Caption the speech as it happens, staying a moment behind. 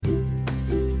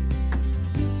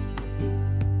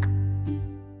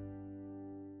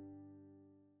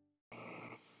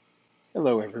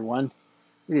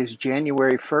It is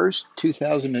January 1st,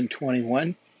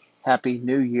 2021. Happy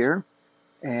New Year.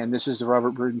 And this is the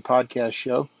Robert Bruton Podcast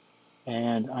Show.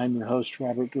 And I'm your host,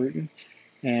 Robert Bruton.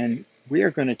 And we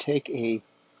are going to take a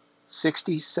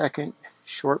 60-second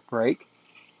short break.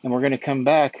 And we're going to come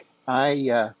back.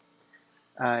 It's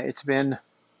been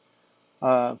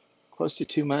close to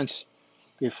 2 months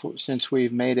since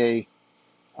we've made a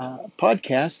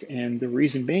podcast. And the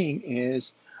reason being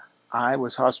is I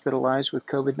was hospitalized with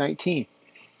COVID-19.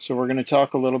 So we're going to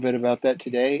talk a little bit about that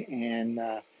today, and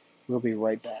we'll be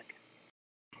right back.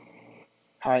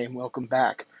 Hi, and welcome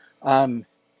back.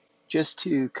 Just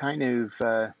to kind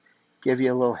of give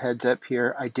you a little heads up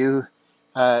here, I do,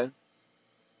 from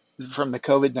the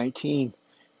COVID-19,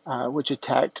 which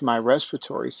attacked my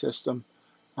respiratory system,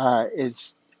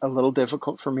 it's a little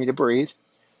difficult for me to breathe.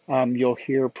 You'll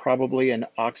hear probably an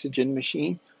oxygen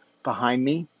machine behind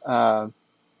me.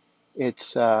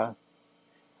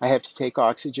 I have to take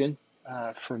oxygen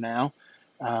for now.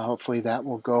 Hopefully that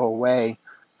will go away.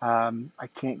 I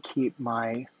can't keep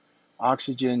my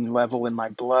oxygen level in my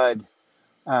blood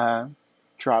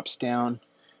drops down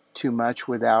too much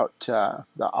without the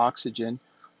oxygen.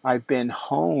 I've been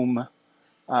home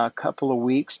a couple of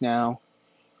weeks now,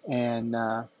 and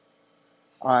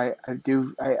I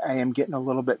am getting a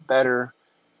little bit better.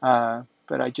 But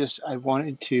I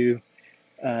wanted to.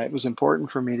 It was important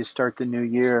for me to start the new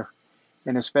year.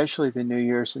 And especially the new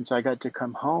year, since I got to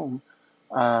come home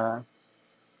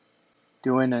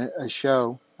doing a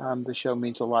show. The show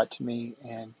means a lot to me,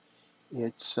 and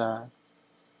it's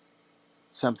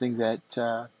something that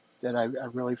I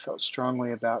really felt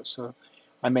strongly about. So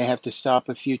I may have to stop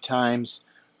a few times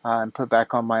and put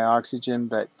back on my oxygen,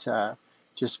 but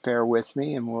just bear with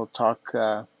me, and we'll talk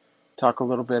a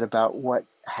little bit about what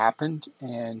happened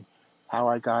and how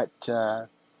I got. I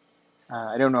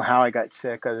don't know how I got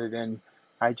sick, other than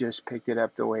I just picked it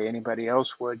up the way anybody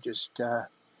else would, just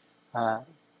out.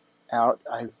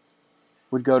 I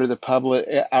would go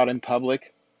to out in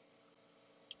public.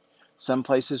 Some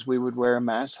places we would wear a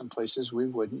mask, some places we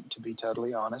wouldn't, to be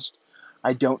totally honest.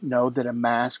 I don't know that a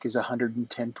mask is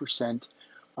 110%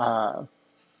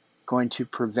 going to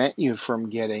prevent you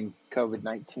from getting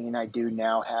COVID-19. I do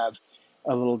now have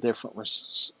a little different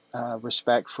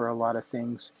respect for a lot of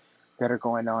things that are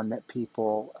going on that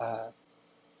people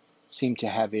seem to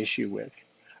have issue with.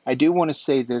 I do want to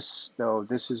say this, though.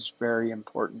 This is very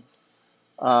important.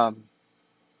 I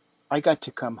got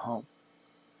to come home,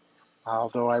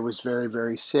 although I was very,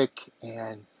 very sick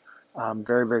and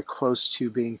very, very close to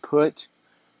being put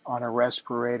on a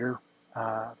respirator.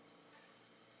 I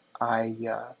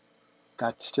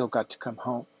still got to come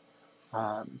home.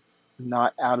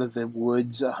 Not out of the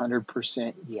woods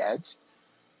 100% yet,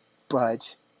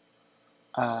 but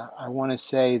I want to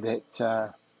say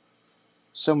that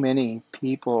so many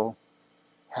people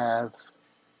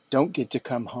don't get to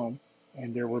come home,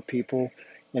 and there were people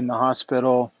in the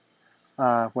hospital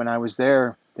when I was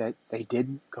there that they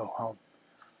didn't go home.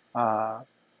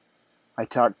 I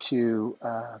talked to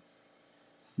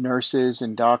nurses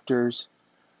and doctors,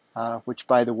 which,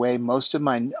 by the way,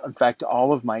 in fact,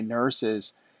 all of my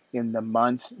nurses in the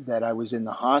month that I was in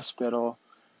the hospital,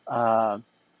 all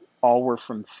were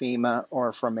from FEMA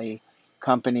or from a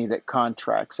company that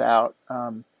contracts out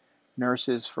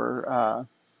nurses to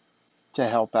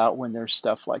help out when there's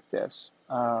stuff like this.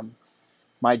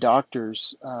 My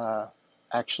doctors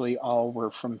actually all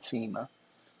were from FEMA.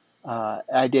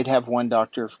 I did have one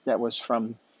doctor that was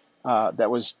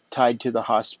tied to the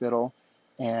hospital,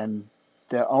 and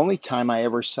the only time I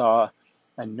ever saw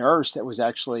a nurse that was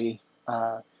actually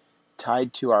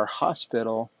tied to our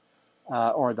hospital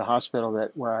or the hospital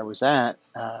where I was at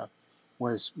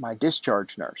was my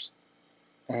discharge nurse,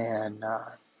 and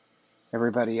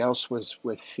everybody else was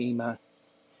with FEMA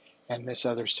and this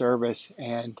other service.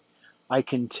 And I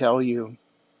can tell you,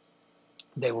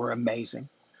 they were amazing,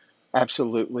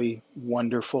 absolutely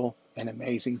wonderful and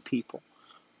amazing people.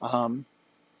 I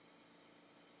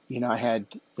had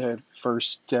the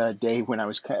first day when I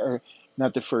was, or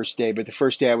not the first day, but the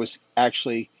first day I was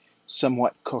actually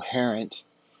somewhat coherent,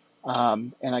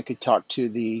 and I could talk to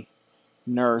the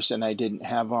nurse, and I didn't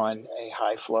have on a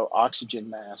high flow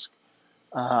oxygen mask,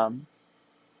 and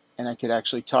I could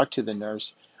actually talk to the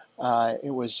nurse.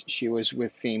 She was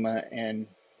with FEMA and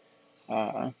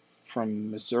from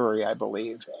Missouri, I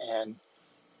believe, and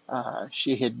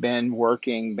she had been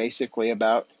working basically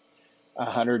about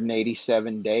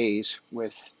 187 days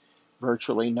with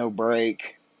virtually no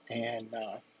break, and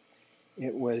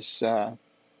it was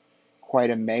quite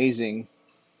amazing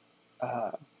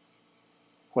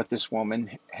what this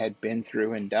woman had been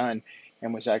through and done,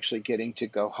 and was actually getting to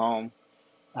go home.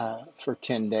 for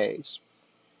 10 days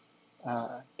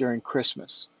during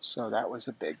Christmas. So that was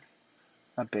a big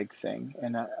thing.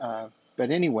 But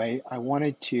anyway, I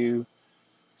wanted to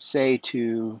say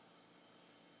to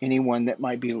anyone that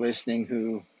might be listening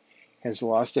who has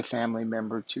lost a family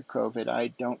member to COVID, I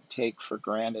don't take for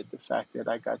granted the fact that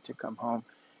I got to come home,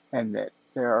 and that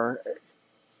there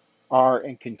are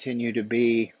and continue to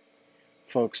be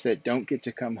folks that don't get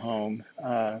to come home.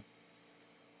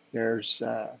 There's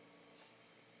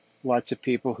lots of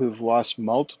people who've lost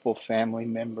multiple family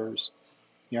members.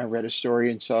 I read a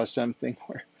story and saw something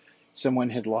where someone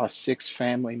had lost 6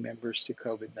 family members to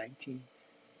COVID-19.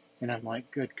 And I'm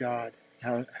like, good God,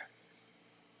 how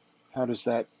does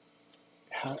that,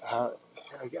 how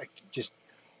I just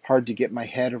hard to get my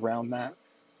head around that.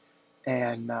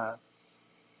 And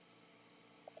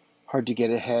hard to get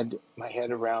my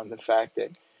head around the fact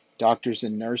that doctors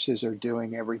and nurses are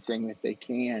doing everything that they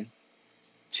can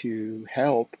to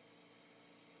help.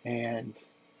 And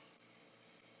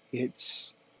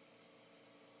it's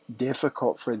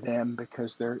difficult for them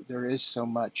because there is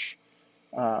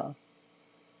uh,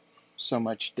 so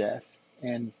much death,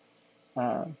 and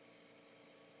uh,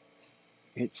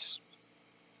 it's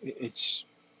it's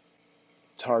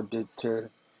it's hard to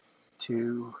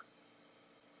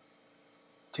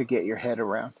to get your head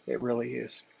around. It really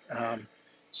is.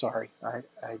 Sorry,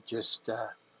 I just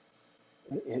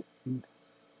it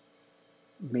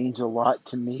means a lot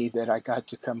to me that I got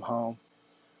to come home.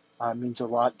 Means a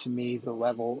lot to me the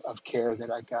level of care that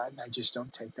I got, and I just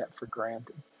don't take that for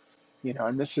granted.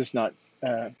 And this is not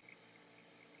uh,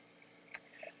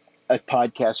 a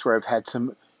podcast where I've had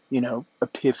some,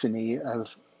 epiphany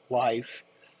of life.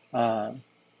 Uh,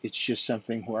 it's just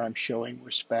something where I'm showing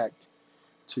respect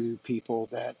to people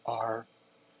that are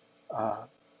uh,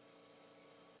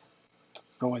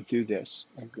 going through this,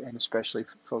 and especially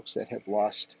folks that have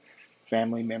lost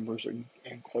family members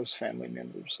and close family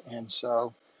members. And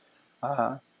so,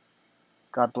 uh,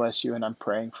 God bless you, and I'm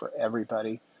praying for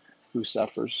everybody who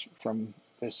suffers from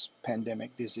this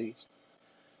pandemic disease.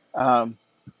 Um,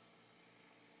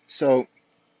 so,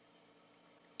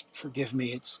 forgive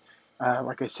me. It's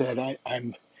like I said, I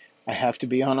have to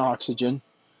be on oxygen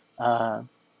uh,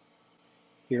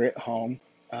 here at home.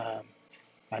 Um,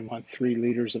 I'm on 3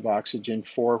 liters of oxygen,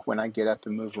 4 when I get up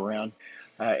and move around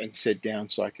and sit down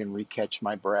so I can recatch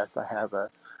my breath. I have a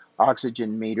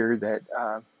oxygen meter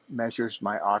that measures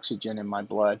my oxygen in my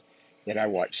blood that I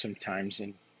watch sometimes,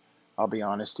 and I'll be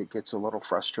honest, it gets a little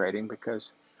frustrating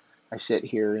because I sit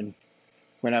here, and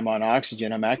when I'm on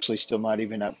oxygen, I'm actually still not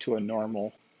even up to a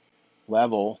normal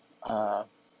level,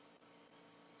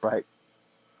 but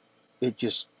it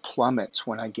just plummets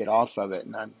when I get off of it,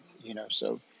 and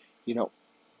so you don't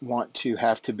want to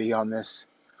have to be on this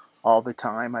all the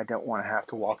time. I don't want to have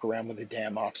to walk around with a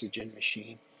damn oxygen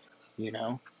machine, you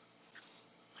know.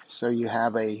 So you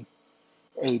have a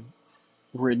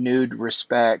renewed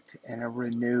respect and a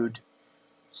renewed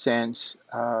sense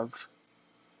of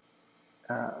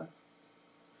uh,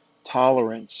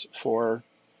 tolerance for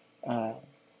uh,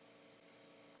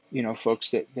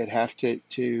 folks that have to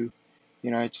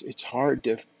it's hard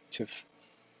to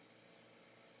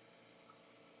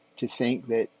to think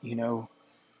that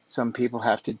some people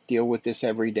have to deal with this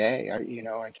every day.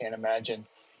 I can't imagine.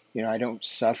 I don't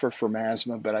suffer from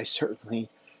asthma, but I certainly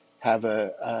have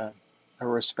a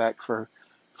respect for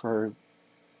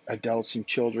adults and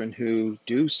children who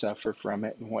do suffer from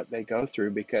it and what they go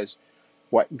through, because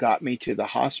what got me to the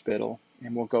hospital,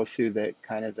 and we'll go through the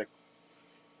kind of the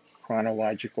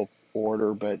chronological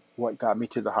order, but what got me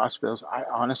to the hospital is I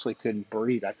honestly couldn't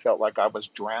breathe. I felt like I was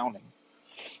drowning,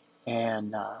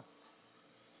 and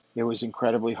it was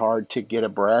incredibly hard to get a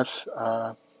breath,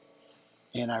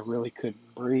 and I really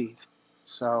couldn't breathe.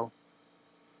 So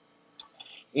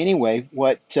anyway,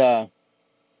 what kind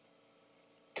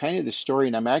of the story,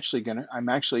 and I'm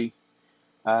actually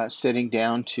sitting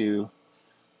down to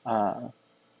uh,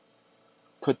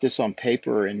 put this on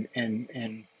paper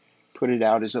and put it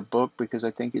out as a book, because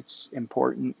I think it's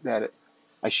important that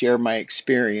I share my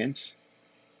experience,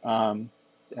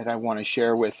 that I want to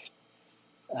share with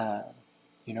uh,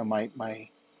 my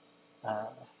uh,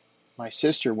 my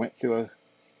sister went through a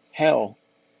hell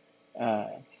uh,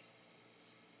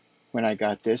 when I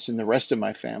got this, and the rest of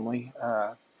my family,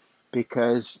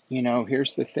 because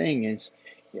here's the thing: is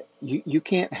you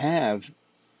can't have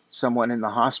someone in the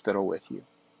hospital with you.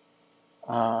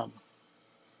 Um,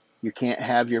 you can't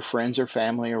have your friends or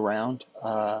family around.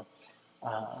 Uh,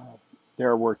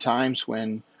 there were times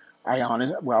when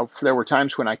there were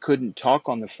times when I couldn't talk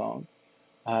on the phone.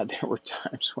 There were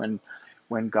times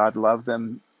when God loved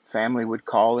them, family would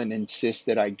call and insist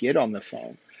that I get on the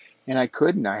phone. and I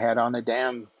couldn't. I had on a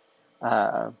damn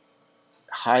uh,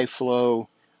 high flow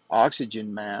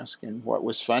oxygen mask. And what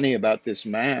was funny about this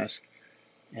mask,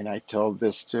 and I told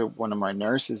this to one of my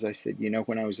nurses, I said,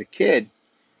 when I was a kid,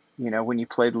 when you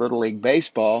played Little League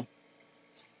Baseball,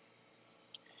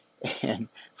 and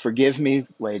forgive me,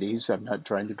 ladies, I'm not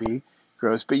trying to be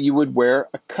gross, but you would wear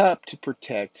a cup to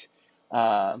protect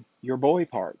your boy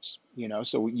parts,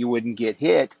 so you wouldn't get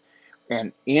hit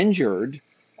and injured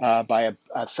by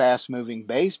a fast moving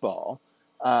baseball.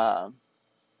 Uh,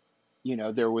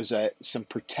 there was some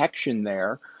protection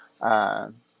there. Uh,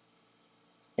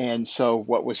 and so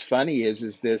what was funny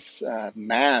is this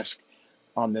mask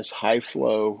on this high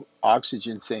flow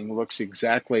oxygen thing looks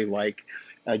exactly like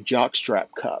a jockstrap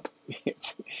cup.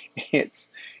 It's it's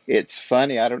it's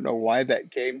funny. I don't know why that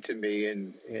came to me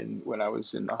in when I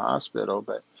was in the hospital,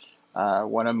 but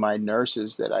one of my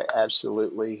nurses that I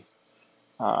absolutely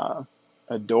uh,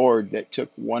 adored, that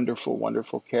took wonderful,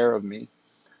 wonderful care of me,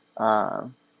 uh,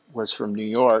 was from New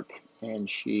York, and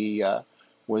she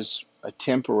was a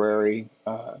temporary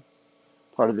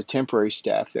part of the temporary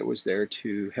staff that was there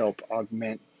to help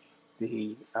augment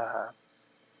the uh,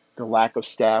 the lack of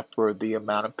staff or the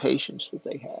amount of patients that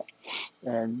they had,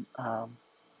 and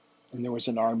there was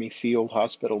an Army field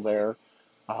hospital there,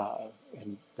 uh,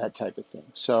 and that type of thing.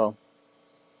 So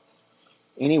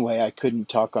anyway, I couldn't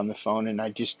talk on the phone, and I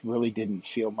just really didn't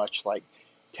feel much like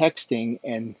texting.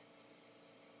 And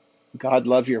God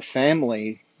love your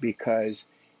family, because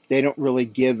they don't really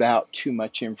give out too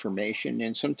much information.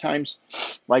 And sometimes,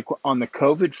 like on the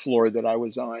COVID floor that I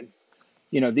was on,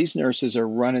 these nurses are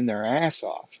running their ass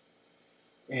off,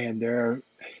 and they're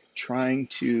trying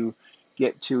to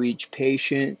get to each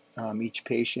patient. Each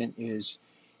patient is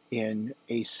in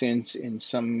a sense in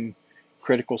some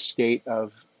critical state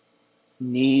of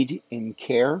need in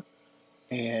care,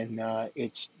 and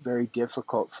it's very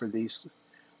difficult for these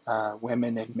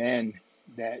women and men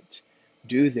that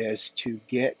do this to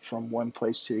get from one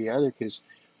place to the other, because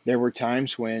there were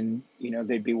times when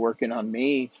they'd be working on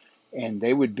me, and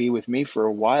they would be with me for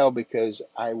a while because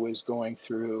I was going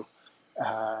through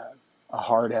uh, a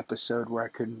hard episode where I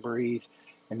couldn't breathe,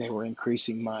 and they were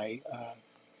increasing my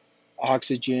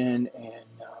oxygen and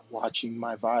watching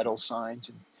my vital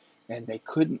signs, and they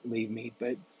couldn't leave me.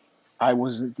 But I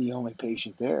wasn't the only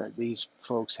patient there. These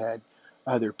folks had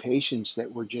other patients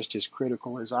that were just as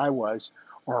critical as I was,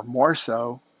 or more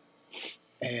so,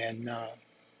 and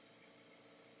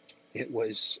it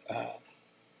was uh,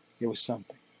 it was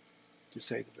something, to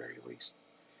say the very least.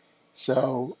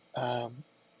 So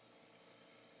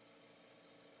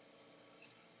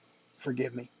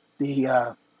forgive me.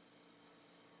 The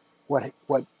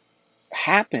what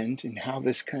happened and how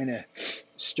this kind of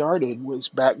started was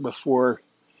back before,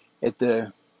 at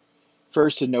the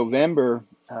 1st of November.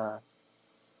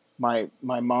 My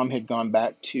mom had gone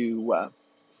back to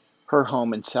her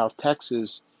home in South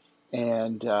Texas,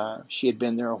 and she had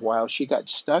been there a while. She got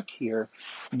stuck here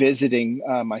visiting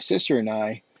my sister and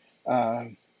I uh,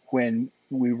 when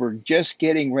we were just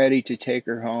getting ready to take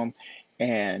her home,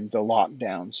 and the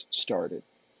lockdowns started.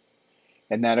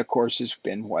 And that, of course, has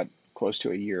been what, close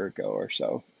to a year ago or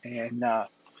so. And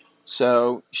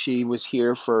so she was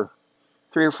here for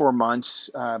 3 or 4 months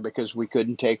because we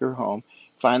couldn't take her home.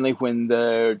 Finally, when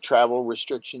the travel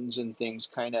restrictions and things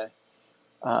kind of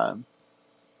um,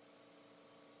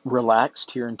 relaxed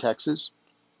here in Texas,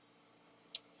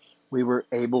 we were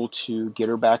able to get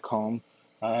her back home.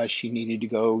 She needed to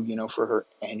go, for her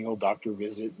annual doctor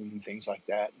visit and things like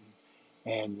that.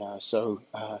 And so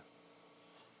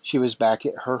she was back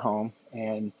at her home.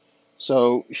 And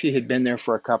so she had been there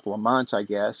for a couple of months, I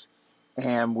guess.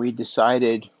 And we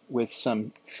decided, with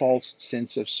some false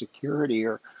sense of security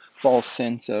or false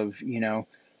sense of,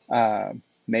 uh,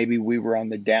 maybe we were on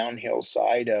the downhill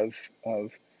side of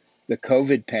the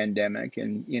COVID pandemic.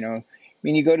 And, I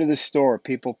mean, you go to the store,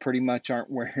 people pretty much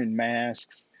aren't wearing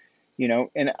masks,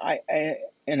 and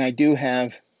I do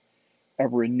have a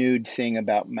renewed thing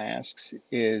about masks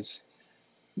is,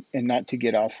 and not to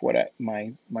get off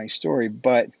my story,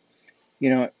 but you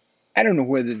know, I don't know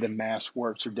whether the mask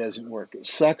works or doesn't work. It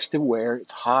sucks to wear.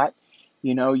 It's hot.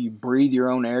 You breathe your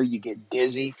own air, you get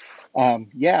dizzy.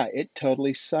 Yeah, it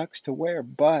totally sucks to wear.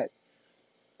 But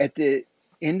at the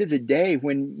end of the day,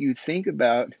 when you think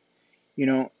about, you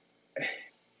know,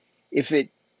 if it,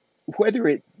 whether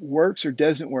it works or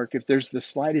doesn't work, if there's the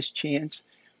slightest chance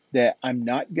that I'm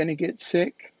not going to get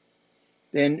sick,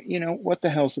 then what the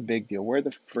hell's the big deal? Wear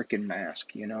the freaking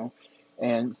mask,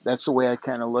 and that's the way I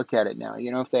kind of look at it now.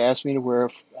 If they ask me to wear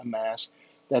a mask,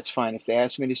 that's fine. If they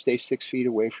ask me to stay 6 feet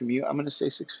away from you, I'm going to stay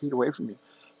 6 feet away from you.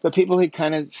 But people had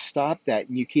kind of stopped that,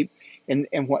 and you keep, and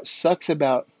what sucks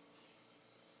about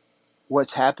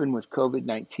what's happened with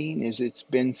COVID-19 is it's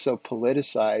been so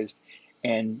politicized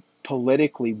and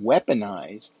politically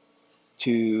weaponized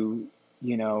to,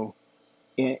 you know,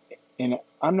 and, and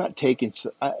I'm not taking,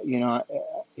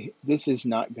 this is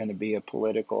not going to be a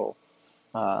political,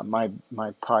 my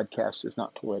podcast is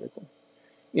not political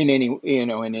in any,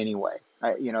 in any way.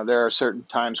 There are certain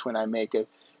times when I make a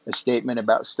statement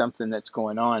about something that's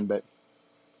going on, but,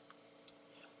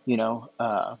 you know,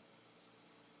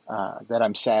 that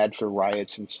I'm sad for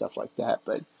riots and stuff like that.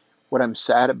 But what I'm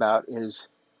sad about is,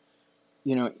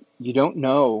 you don't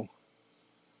know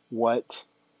what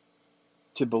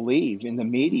to believe in the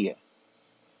media.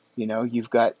 You've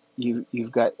got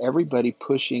everybody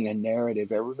pushing a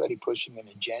narrative, everybody pushing an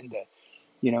agenda,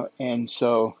 and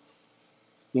so,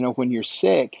 when you're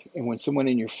sick and when someone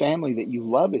in your family that you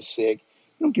love is sick,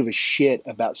 you don't give a shit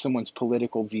about someone's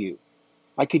political view.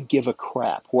 I could give a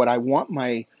crap. What I want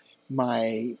my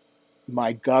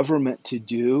my government to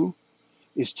do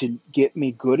is to get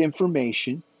me good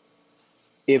information.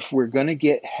 If we're going to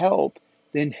get help,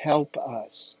 then help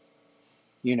us,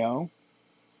 you know,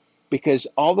 because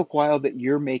all the while that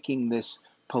you're making this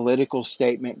political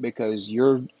statement because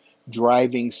you're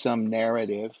driving some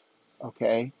narrative,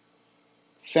 okay,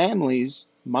 families,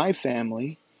 my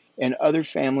family, and other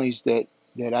families that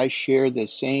I share the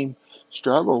same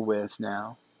struggle with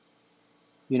now,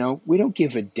 we don't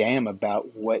give a damn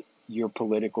about what your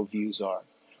political views are.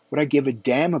 What I give a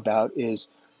damn about is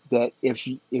that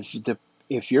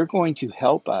if you're going to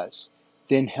help us,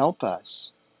 then help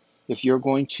us. If you're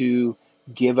going to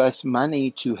give us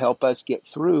money to help us get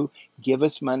through, give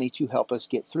us money to help us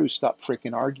get through. Stop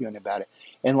freaking arguing about it.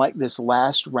 And like this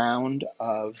last round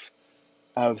of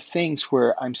things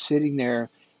where I'm sitting there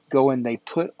going, they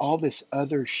put all this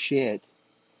other shit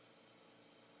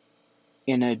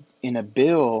in a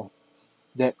bill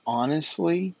that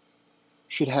honestly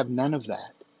should have none of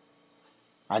that.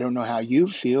 I don't know how you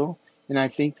feel, and I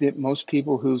think that most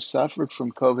people who've suffered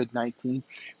from COVID-19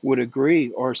 would agree,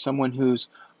 or someone who's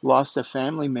lost a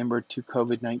family member to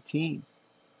COVID-19.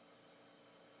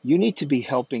 You need to be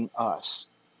helping us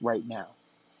right now.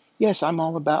 Yes, I'm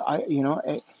all about,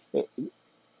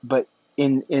 but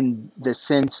in the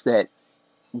sense that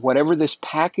whatever this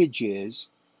package is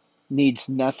needs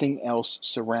nothing else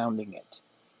surrounding it.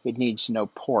 It needs no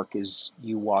pork, as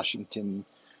you Washington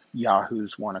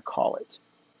yahoos want to call it.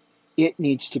 It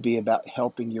needs to be about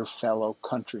helping your fellow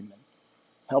countrymen,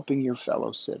 helping your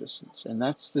fellow citizens. And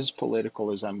that's as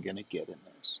political as I'm going to get in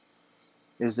this,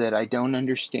 is that I don't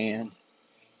understand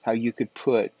how you could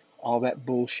put all that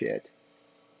bullshit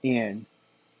in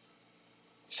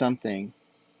something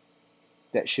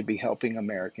that should be helping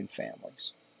American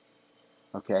families.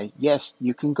 Okay, yes,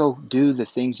 you can go do the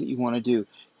things that you want to do.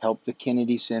 Help the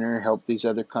Kennedy Center, help these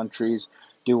other countries,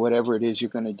 do whatever it is you're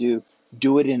going to do.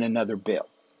 Do it in another bill.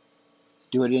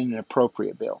 Do it in an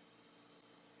appropriate bill.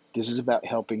 This is about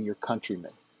helping your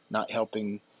countrymen, not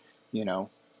helping,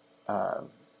 uh,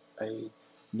 a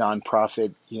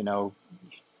nonprofit,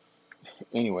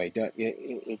 Anyway,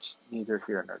 it's neither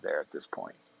here nor there at this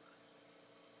point.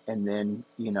 And then,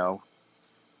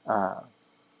 uh,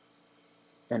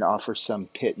 and offer some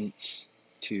pittance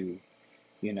to,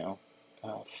 you know,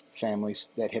 families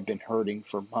that have been hurting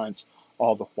for months,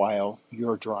 all the while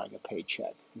you're drawing a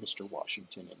paycheck, Mr.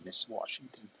 Washington and Miss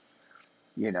Washington,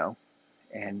 you know,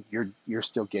 and you're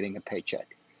still getting a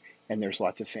paycheck. And there's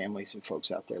lots of families and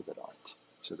folks out there that aren't.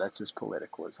 So that's as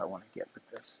political as I want to get with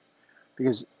this.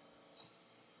 Because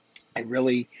I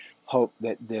really hope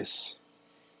that this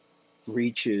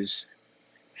reaches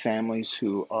families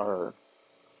who are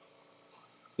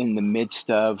in the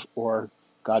midst of, or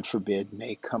God forbid,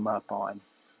 may come up on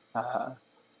uh,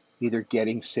 either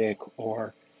getting sick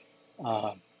or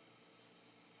uh,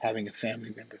 having a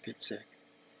family member get sick.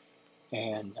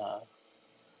 And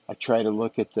I try to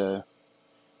look at the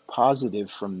positive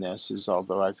from this, is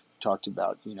although I've talked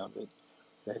about,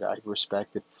 that I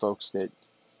respect the folks that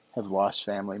have lost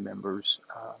family members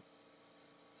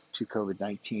to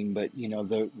COVID-19, but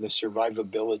the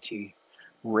survivability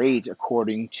rate,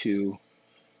 according to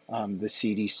the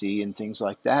CDC and things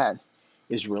like that,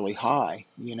 is really high,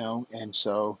 and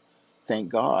so thank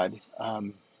God.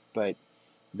 But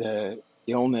the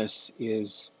illness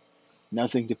is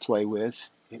nothing to play with.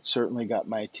 It certainly got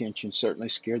my attention, certainly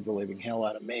scared the living hell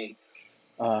out of me,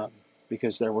 um,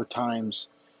 because there were times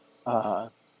uh,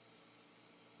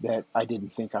 that I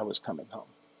didn't think I was coming home,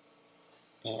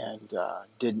 and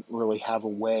didn't really have a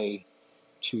way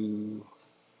to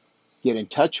get in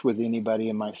touch with anybody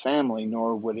in my family,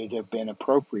 nor would it have been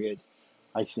appropriate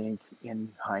I think,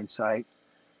 in hindsight,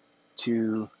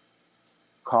 to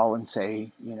call and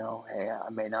say, hey, I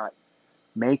may not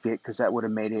make it, because that would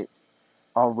have made it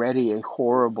already a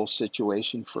horrible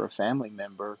situation for a family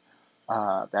member.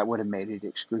 That would have made it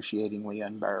excruciatingly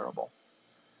unbearable,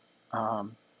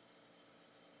 um,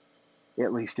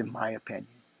 at least in my opinion.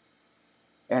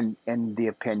 And the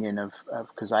opinion of,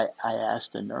 because I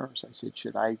asked a nurse, I said,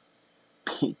 should I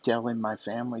be telling my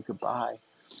family goodbye?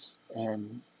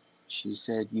 And she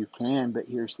said, you can, but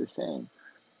here's the thing.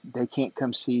 They can't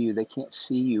come see you. They can't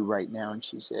see you right now. And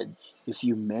she said, if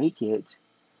you make it,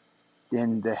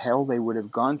 then the hell they would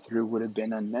have gone through would have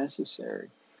been unnecessary,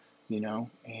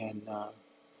 And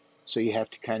so you have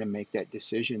to kind of make that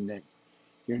decision that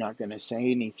you're not going to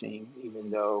say anything,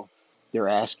 even though they're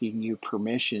asking you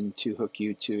permission to hook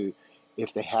you to,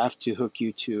 if they have to hook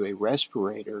you to a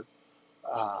respirator,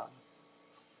 uh,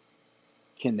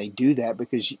 can they do that?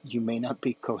 Because you may not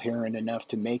be coherent enough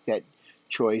to make that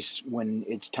choice when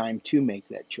it's time to make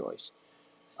that choice.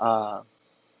 Uh,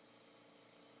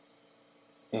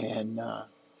 and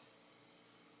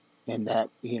and that,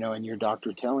 and your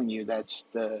doctor telling you that's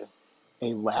a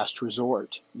last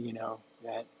resort,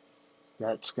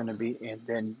 that's going to be, and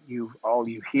then all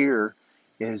you hear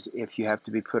is, if you have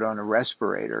to be put on a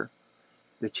respirator,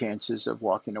 the chances of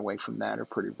walking away from that are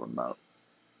pretty remote.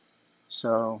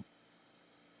 So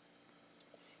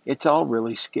it's all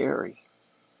really scary.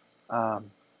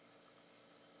 Um,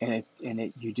 and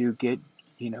you do get,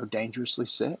 dangerously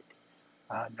sick,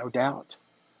 no doubt.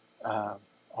 Uh,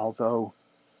 Although,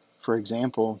 for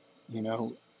example,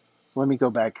 let me go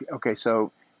back. Okay,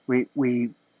 so we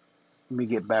let me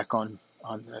get back on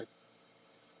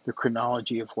the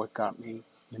chronology of what got me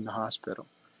in the hospital.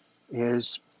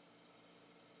 Is,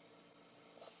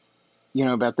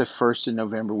 about the 1st of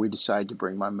November, we decided to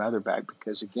bring my mother back,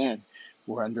 because, again,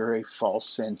 we're under a false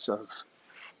sense of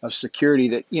security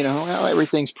that, well,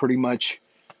 everything's pretty much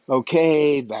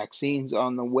okay, vaccines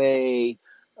on the way,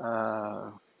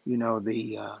 uh,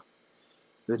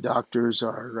 the doctors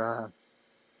are,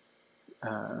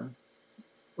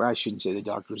 well, I shouldn't say the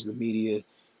doctors, the media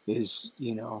is,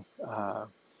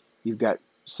 you've got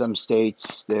some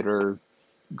states that are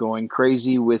going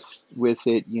crazy with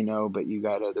it, but you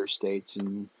got other states,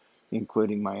 and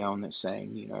including my own, that's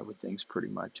saying, everything's pretty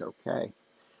much okay.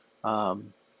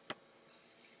 Um,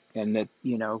 and that,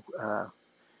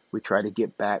 we try to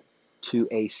get back to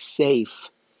a safe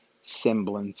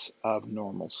semblance of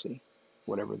normalcy,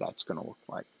 whatever that's going to look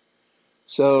like.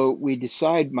 So we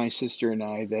decide, my sister and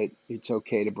I, that it's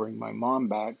okay to bring my mom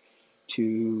back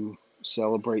to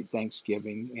celebrate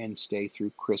Thanksgiving and stay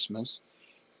through Christmas.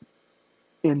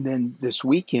 And then this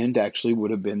weekend actually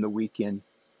would have been the weekend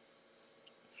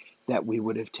that we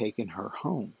would have taken her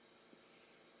home.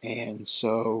 And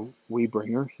so we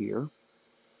bring her here.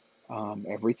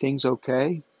 Everything's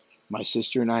okay. My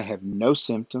sister and I have no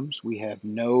symptoms. We have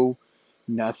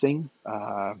nothing.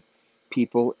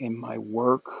 People in my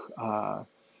work,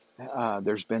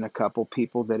 there's been a couple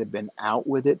people that have been out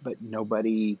with it, but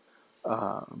nobody,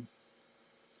 um,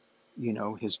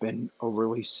 has been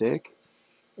overly sick.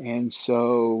 And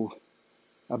so,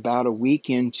 about a week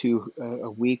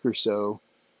or so,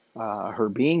 her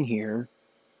being here,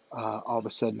 all of a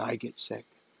sudden I get sick.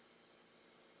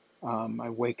 I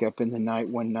wake up in the night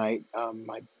one night,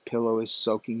 my pillow is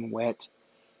soaking wet.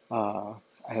 Uh,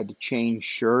 I had to change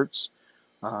shirts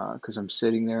because I'm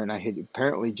sitting there, and I had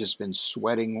apparently just been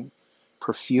sweating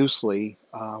profusely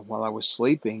while I was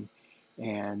sleeping,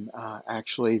 and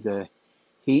actually the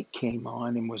heat came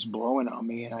on and was blowing on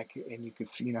me, and you could,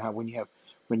 how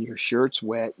when your shirt's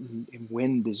wet and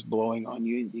wind is blowing on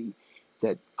you,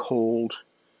 that cold,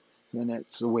 and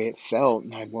that's the way it felt.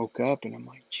 And I woke up and I'm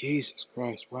like, Jesus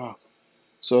Christ, wow.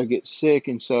 So I get sick,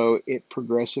 and so it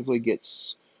progressively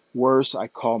gets worse. I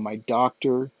call my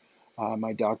doctor.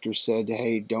 My doctor said,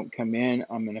 hey, don't come in.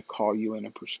 I'm going to call you in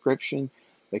a prescription.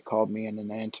 They called me in an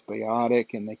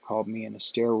antibiotic, and they called me in a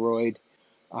steroid.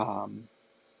 Um,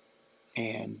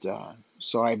 and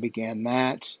so I began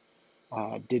that.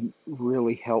 Didn't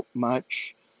really help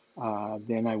much.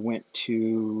 Then I went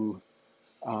to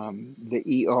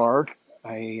the ER.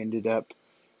 I ended up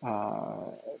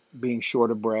uh, being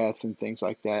short of breath and things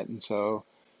like that, and so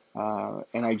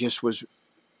and I just was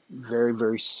very,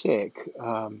 very sick.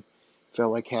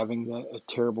 Felt like having a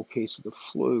terrible case of the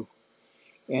flu,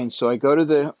 and so I go to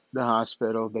the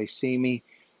hospital. They see me,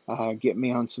 get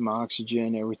me on some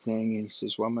oxygen, everything, and he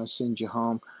says, "Well, I'm going to send you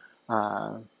home."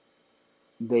 Uh,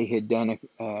 they had done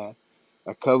a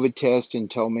COVID test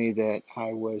and told me that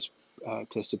I was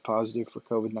tested positive for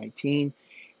COVID-19,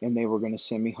 and they were going to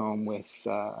send me home with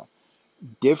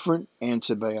different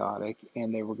antibiotic,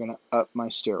 and they were going to up my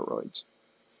steroids.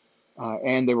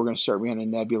 And they were going to start me on a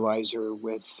nebulizer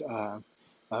with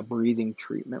a breathing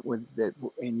treatment with that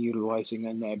and utilizing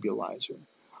a nebulizer.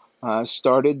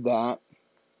 Started that,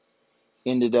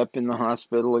 ended up in the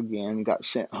hospital again, got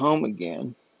sent home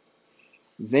again.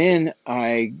 Then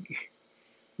I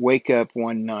wake up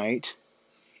one night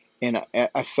and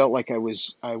I felt like I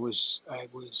was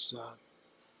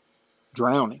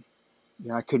drowning. You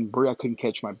know, I couldn't breathe. I couldn't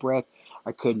catch my breath.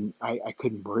 I couldn't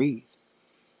breathe.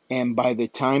 And by the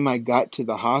time I got to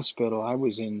the hospital, I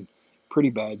was in pretty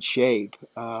bad shape.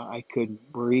 I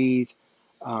couldn't breathe.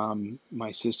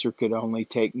 My sister could only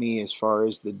take me as far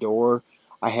as the door.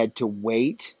 I had to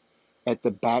wait at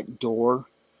the back door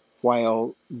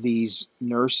while these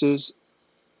nurses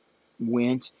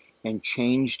went and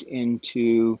changed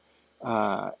into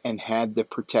and had the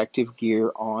protective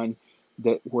gear on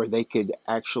that where they could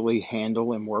actually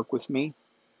handle and work with me.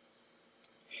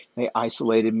 They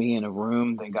isolated me in a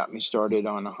room. They got me started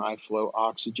on a high flow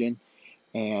oxygen,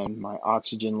 and my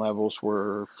oxygen levels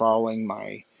were falling.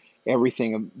 My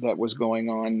everything that was going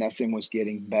on, nothing was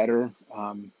getting better.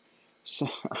 So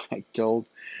I told,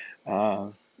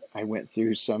 uh, I went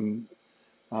through some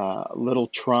little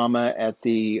trauma at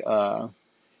the ER.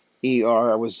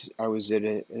 I was at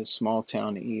a small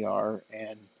town ER,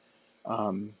 and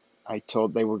I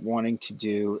told they were wanting to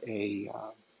do a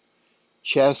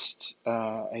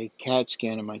CAT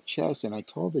scan of my chest, and I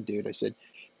told the dude, I said,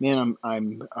 "Man,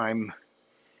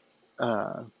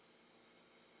 uh,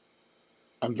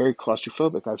 I'm very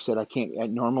claustrophobic." I've said I can't.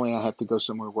 Normally, I have to go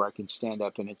somewhere where I can stand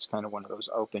up, and it's kind of one of those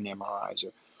open MRIs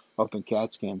or open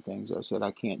CAT scan things. I said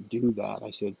I can't do that.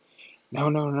 I said, "No,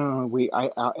 no, no.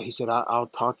 He said, I'll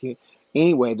talk to you."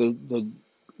 Anyway, the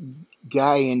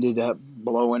guy ended up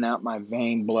blowing out my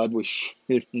vein. Blood was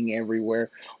shooting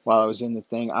everywhere while I was in the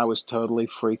thing. I was totally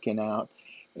freaking out,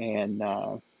 and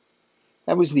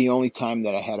that was the only time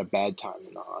that I had a bad time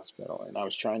in the hospital. And I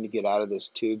was trying to get out of this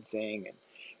tube thing, and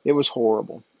it was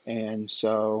horrible. And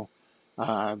so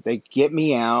they get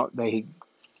me out. They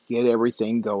get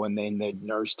everything going. Then the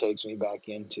nurse takes me back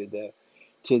into the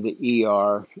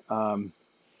ER.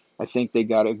 I think they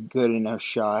got a good enough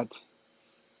shot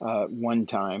one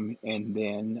time, and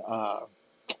then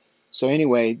so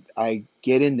anyway, I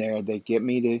get in there. They get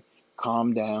me to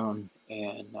calm down,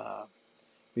 and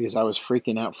because I was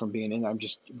freaking out from being in, I'm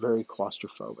just very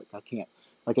claustrophobic.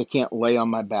 I can't lay on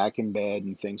my back in bed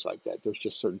and things like that. There's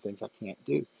just certain things I can't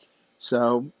do.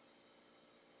 So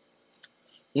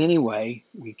anyway,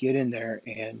 we get in there,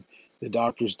 and the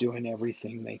doctor's doing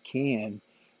everything they can,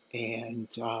 and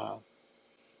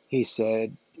he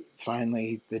said,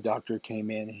 finally, the doctor came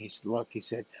in and he said, "Look," he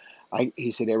said,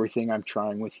 "everything I'm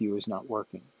trying with you is not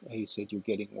working." He said, "You're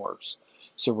getting worse.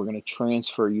 So we're going to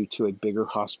transfer you to a bigger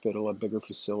hospital, a bigger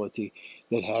facility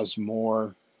that has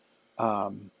more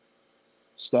um,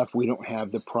 stuff. We don't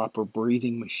have the proper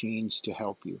breathing machines to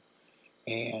help you.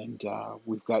 And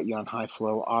we've got you on high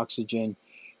flow oxygen."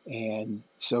 And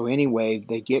so anyway,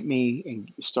 they get me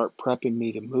and start prepping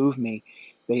me to move me.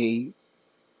 They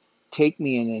take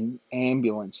me in an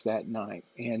ambulance that night.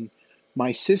 And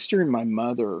my sister and my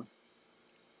mother,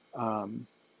 um,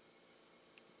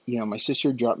 my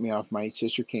sister dropped me off. My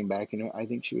sister came back, and I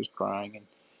think she was crying and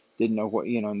didn't know what,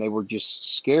 and they were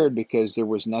just scared because there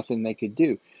was nothing they could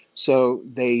do. So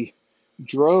they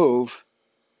drove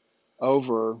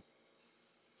over,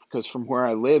 because from where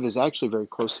I live is actually very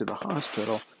close to the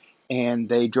hospital, and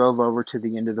they drove over to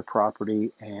the end of the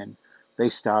property, and they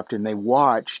stopped and they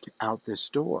watched out this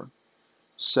door.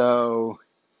 So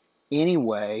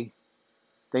anyway,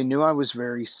 they knew I was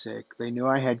very sick. They knew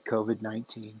I had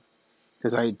COVID-19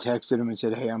 because I had texted them and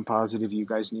said, "Hey, I'm positive. You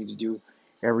guys need to do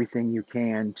everything you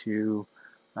can to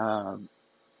um,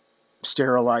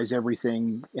 sterilize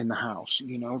everything in the house."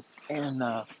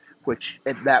 And which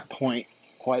at that point,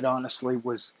 quite honestly,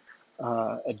 was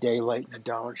a day late and a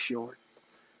dollar short.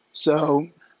 So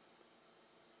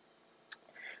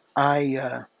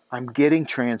I'm getting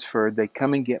transferred. They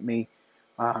come and get me.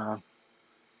 Uh,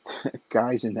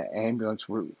 Guys in the ambulance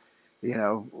were, you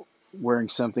know, wearing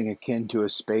something akin to a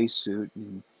spacesuit,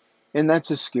 and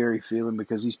that's a scary feeling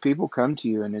because these people come to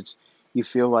you, and you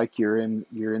feel like you're in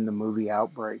the movie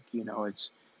Outbreak.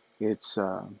 It's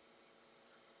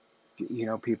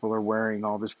people are wearing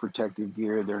all this protective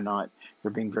gear.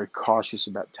 They're being very cautious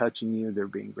about touching you. They're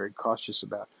being very cautious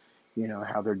about,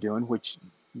 how they're doing, which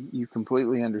you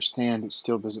completely understand. It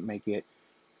still doesn't make it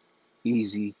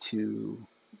easy to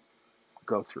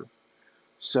go through.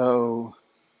 So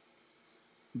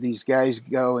these guys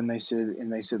go and they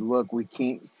said, "Look, we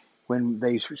can't." When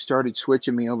they started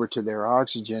switching me over to their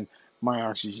oxygen, my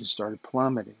oxygen started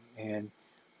plummeting,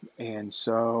 and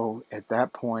so at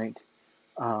that point,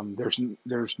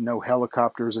 there's no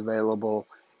helicopters available,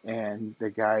 and the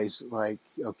guy's like,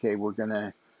 okay, we're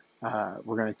gonna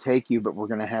take you, but we're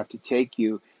gonna have to take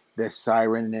you. The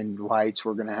siren and lights,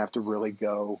 we're gonna have to really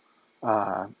go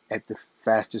at the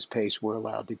fastest pace we're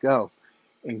allowed to go,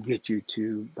 and get you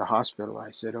to the hospital.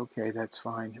 I said, okay, that's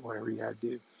fine, whatever you gotta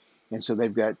do. And so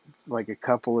they've got like a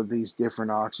couple of these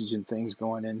different oxygen things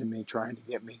going into me, trying to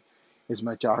get me as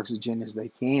much oxygen as they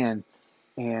can.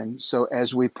 And so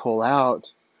as we pull out,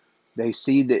 they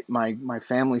see that my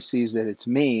family sees that it's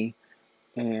me,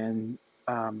 and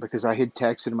because I had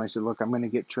texted them, I said, "Look, I'm going to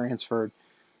get transferred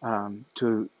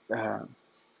to uh,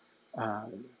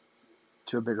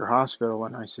 to a bigger hospital,"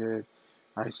 and I said,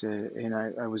 and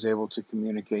I was able to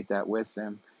communicate that with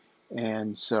them,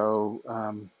 and so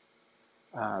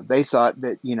they thought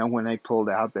that when they pulled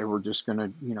out, they were just going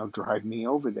to drive me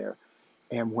over there.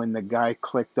 And when the guy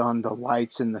clicked on the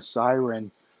lights and the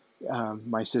siren,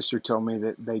 my sister told me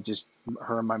that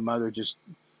her and my mother just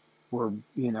were,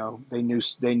 they knew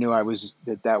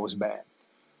that was bad,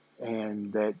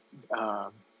 and that,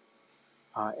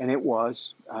 and it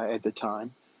was at the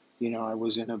time, I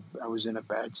was in a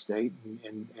bad state,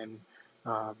 and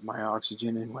my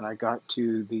oxygen. And when I got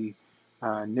to the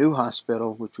new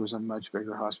hospital, which was a much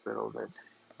bigger hospital that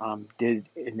did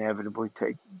inevitably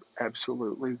take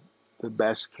absolutely the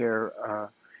best care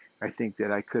I think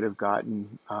that I could have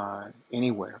gotten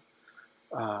anywhere.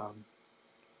 Um,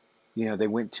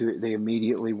 they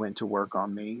immediately went to work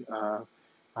on me.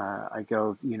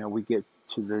 We get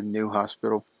to the new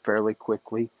hospital fairly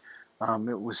quickly.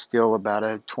 It was still about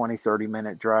a 20,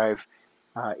 30-minute drive,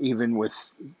 even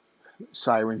with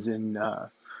sirens and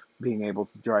being able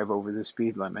to drive over the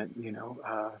speed limit.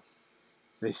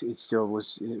 It still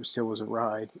was a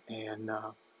ride. And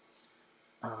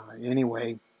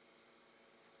anyway,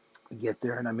 I get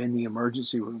there and I'm in the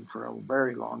emergency room for a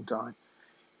very long time.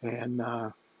 And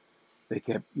they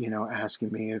kept,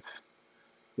 asking me if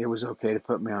it was okay to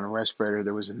put me on a respirator.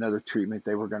 There was another treatment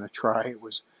they were going to try. It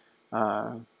was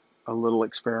uh, a little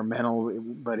experimental,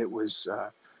 but it was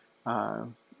uh,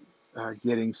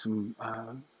 getting some,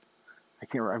 I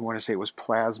want to say it was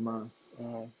plasma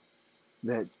uh,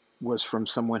 that was from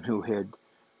someone who had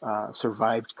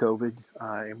survived COVID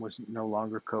and was no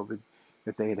longer COVID,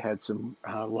 that they had had some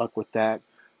luck with that.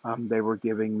 They were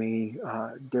giving me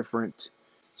different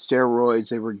steroids.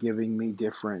 They were giving me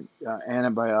different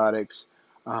antibiotics.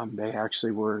 They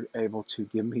actually were able to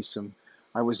give me some.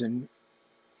 I was in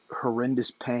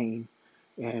horrendous pain,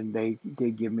 and they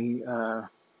did give me.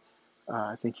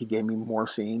 I think he gave me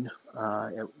morphine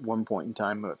at one point in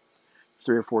time,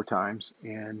 3 or 4 times,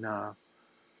 uh,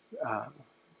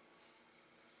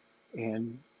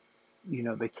 and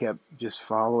they kept just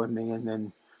following me. And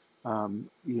then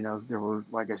there were,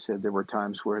 like I said, there were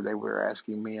times where they were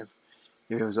asking me if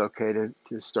it was okay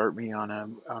to start me on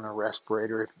a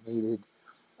respirator if needed.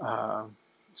 Uh,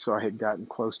 so I had gotten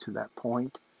close to that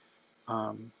point,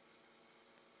 um,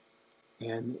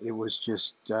 and it was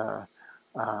just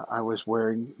I was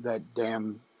wearing that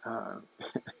damn.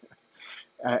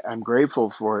 I'm grateful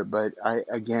for it, but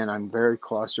I'm very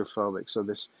claustrophobic. So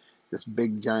this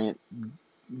big giant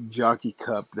jockey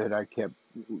cup that I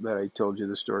told you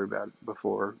the story about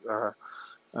before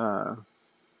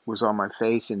was on my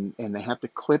face, and they have to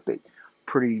clip it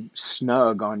pretty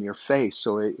snug on your face,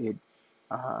 so it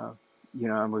uh, I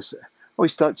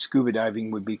always thought scuba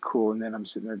diving would be cool, and then I'm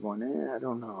sitting there going, I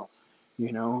don't know,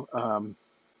 you know.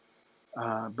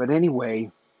 But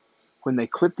anyway, when they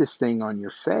clip this thing on your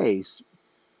face,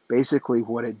 basically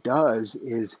what it does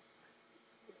is,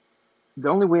 the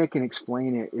only way I can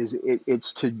explain it is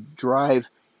it's to drive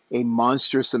a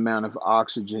monstrous amount of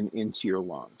oxygen into your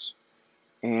lungs.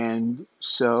 And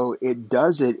so it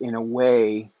does it in a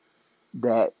way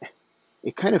that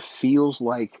it kind of feels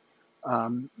like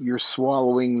you're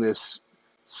swallowing this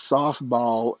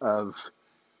softball of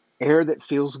air that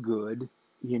feels good.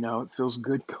 It feels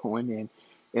good going in,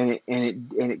 and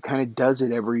it kind of does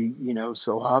it every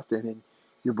so often, and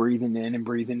you're breathing in and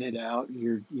breathing it out.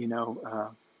 And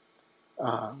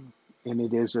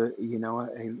it is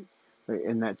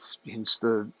and that's hence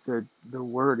the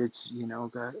word. It's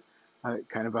got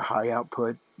kind of a high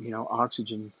output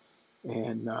oxygen,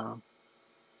 and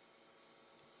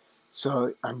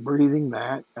so I'm breathing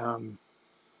that.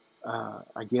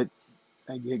 I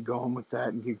get going with that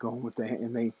and get going with that,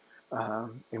 and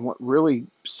and what really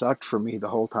sucked for me the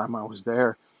whole time I was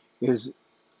there is,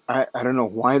 I don't know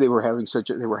why they were having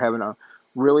a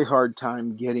really hard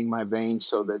time getting my veins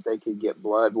so that they could get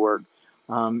blood work.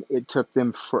 It took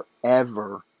them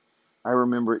forever I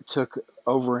remember it took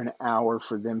over an hour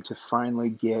for them to finally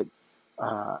get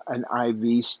an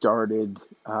IV started.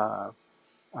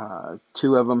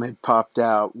 Two of them had popped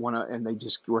out, and they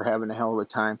just were having a hell of a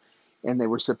time. And they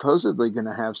were supposedly going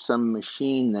to have some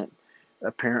machine that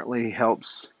apparently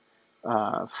helps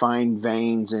find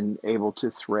veins and able to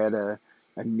thread a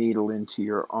needle into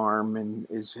your arm, and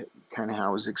is kind of how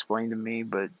it was explained to me.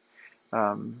 But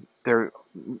their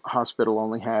hospital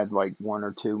only had like one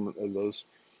or two of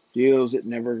those deals. It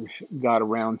never got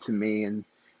around to me, and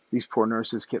these poor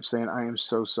nurses kept saying, "I am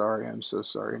so sorry, I'm so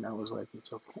sorry," and I was like,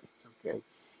 "It's okay, it's okay."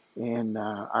 And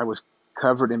I was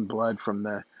covered in blood from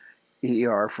the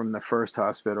ER from the first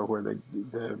hospital where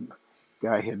the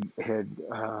guy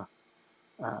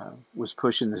was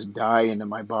pushing this dye into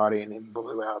my body, and it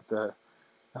blew out the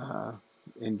uh,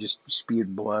 and just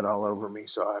spewed blood all over me.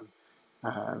 So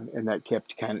and that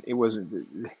kept it wasn't,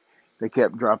 they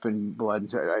kept dropping blood,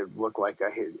 and so I looked like I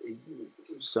had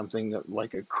something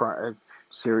like a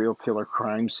serial killer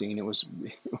crime scene. It was,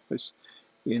 it was,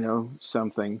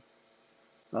 something.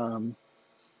 Um,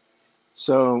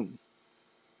 so,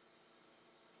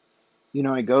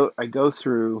 I go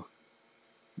through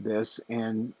this,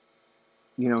 and,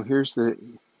 here's the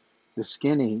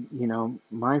skinny,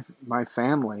 my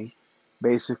family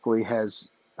basically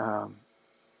um,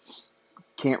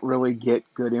 can't really get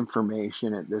good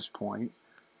information at this point.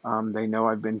 They know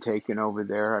I've been taken over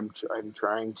there. I'm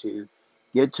trying to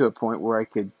get to a point where I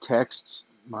could text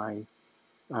my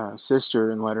sister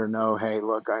and let her know, hey,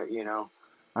 look,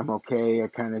 I'm okay. I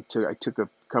took a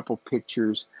couple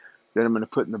pictures that I'm going to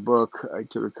put in the book. I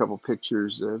took a couple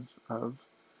pictures of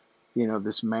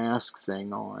this mask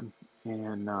thing on,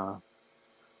 and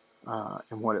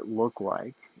what it looked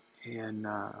like. And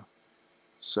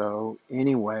so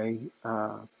anyway,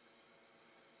 I'm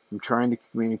trying to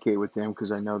communicate with them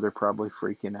because I know they're probably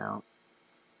freaking out.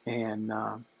 And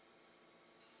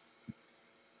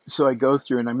so I go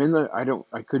through, and I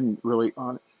couldn't really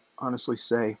honestly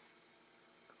say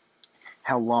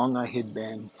how long I had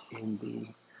been in the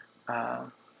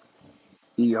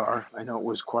ER. I know it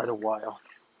was quite a while,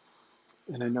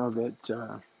 and I know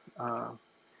that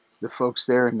the folks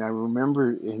there, and I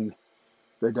remember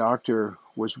the doctor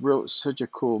was such a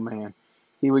cool man.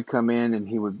 He would come in, and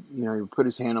he would put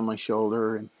his hand on my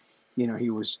shoulder, and he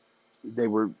was, they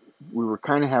were, we were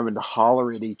kind of having to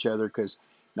holler at each other because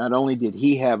not only did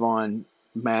he have on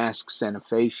masks and a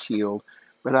face shield,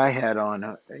 but I had on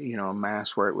a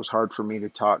mask where it was hard for me to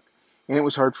talk, and it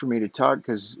was hard for me to talk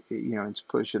because it's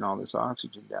pushing all this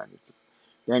oxygen down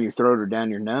your throat or down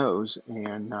your nose,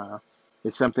 and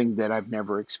it's something that I've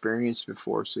never experienced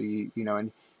before. So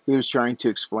and he was trying to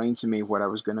explain to me what I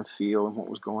was going to feel and what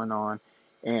was going on,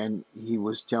 and he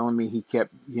was telling me he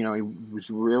kept, he was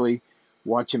really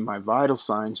watching my vital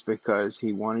signs because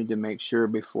he wanted to make sure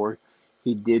before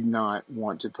he did not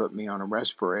want to put me on a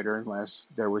respirator unless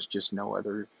there was just no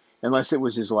other, unless it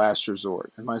was his last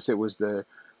resort, unless it was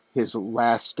his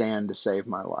last stand to save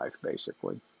my life,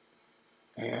 basically.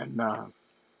 And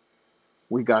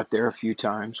we got there a few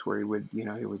times where he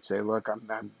would say, "Look,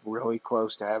 I'm really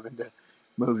close to having to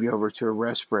move you over to a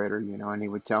respirator," and he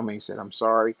would tell me, he said, "I'm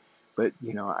sorry, but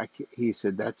he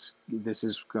said this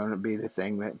is going to be the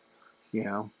thing that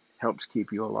helps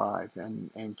keep you alive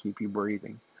and keep you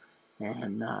breathing,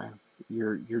 and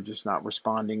you're just not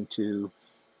responding to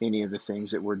any of the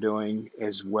things that we're doing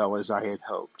as well as I had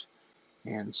hoped."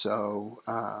 And so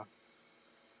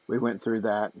we went through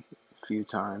that a few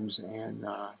times, and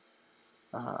uh,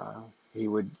 he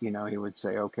would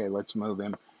say, "Okay, let's move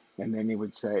him," and then he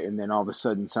would say, and then all of a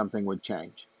sudden something would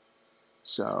change.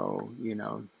 So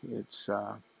it's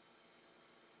uh,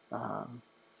 I'm,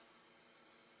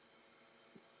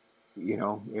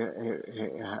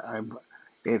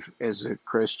 if as a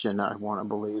Christian, I want to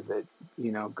believe that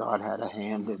God had a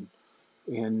hand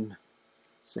in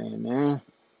saying,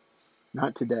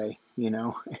 not today,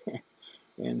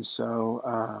 and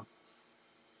so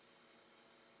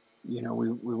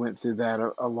we went through that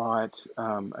a lot.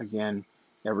 Again,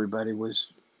 everybody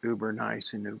was uber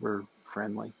nice and uber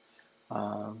friendly.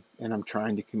 And I'm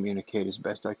trying to communicate as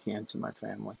best I can to my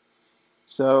family.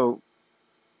 So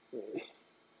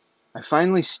I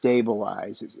finally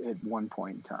stabilized at one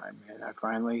point in time, and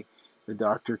the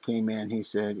doctor came in. He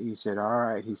said, "All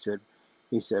right," he said,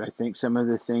 "I think some of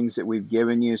the things that we've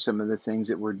given you, some of the things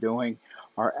that we're doing,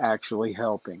 are actually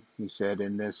helping." He said,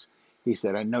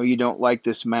 "I know you don't like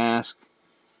this mask,"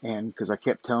 and because I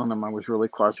kept telling them I was really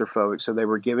claustrophobic, so they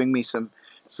were giving me some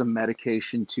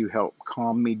medication to help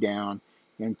calm me down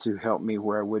and to help me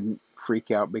where I wouldn't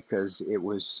freak out because it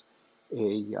was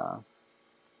a uh,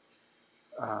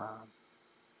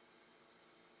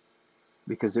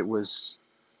 because it was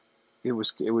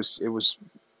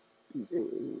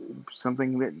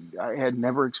something that I had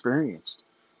never experienced.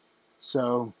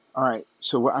 So, all right.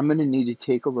 So I'm going to need to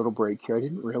take a little break here. I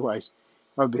didn't realize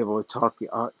I'd be able to talk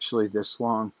actually this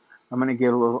long. I'm going to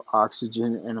get a little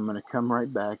oxygen and I'm going to come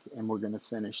right back and we're going to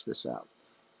finish this out.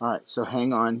 All right. So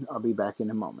hang on. I'll be back in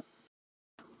a moment.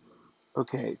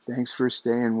 Okay. Thanks for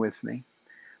staying with me.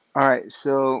 All right.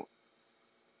 So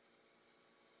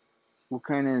we'll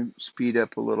kind of speed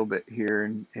up a little bit here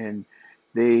and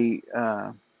they,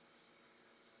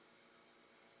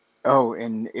 oh,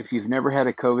 and if you've never had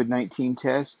a COVID-19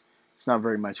 test, it's not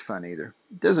very much fun either.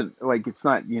 It doesn't like it's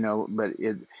not, but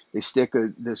they stick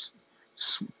this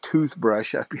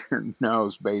toothbrush up your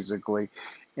nose basically,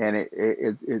 and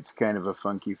it's kind of a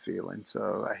funky feeling.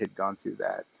 So I had gone through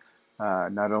that.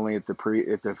 Not only at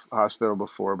the hospital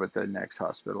before, but the next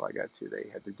hospital I got to, they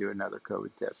had to do another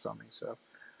COVID test on me. So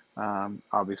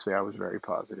obviously I was very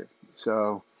positive.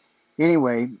 So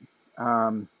anyway,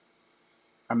 um,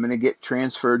 I'm going to get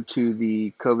transferred to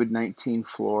the COVID-19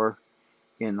 floor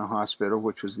in the hospital,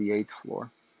 which was the eighth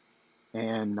floor.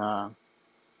 And I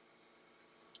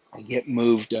get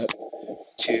moved up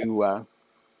to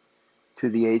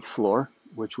the eighth floor,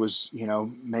 which was,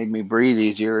 made me breathe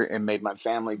easier and made my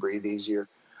family breathe easier.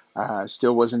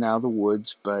 Still wasn't out of the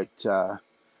woods, but uh,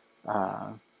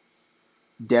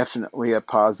 definitely a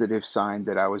positive sign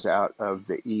that I was out of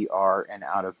the ER and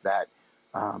out of that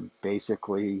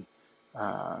basically,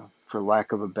 for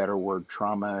lack of a better word,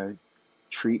 trauma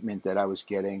treatment that I was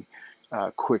getting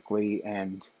quickly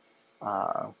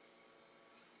uh,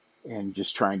 and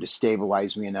just trying to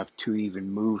stabilize me enough to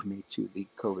even move me to the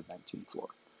COVID-19 floor.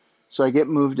 So I get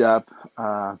moved up.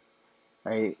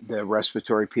 The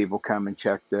respiratory people come and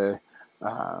check the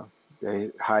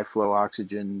high flow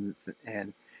oxygen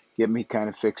and get me kind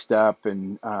of fixed up,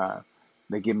 and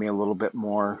they give me a little bit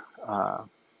more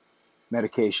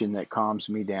medication that calms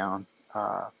me down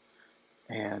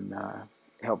and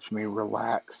helps me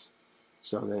relax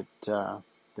so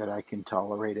that I can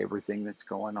tolerate everything that's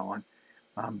going on.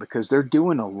 Because they're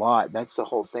doing a lot. That's the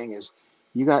whole thing is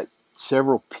you got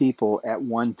several people at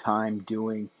one time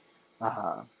doing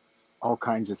uh, all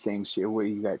kinds of things here. Where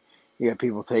you got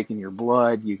people taking your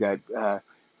blood, you got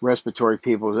respiratory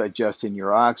people adjusting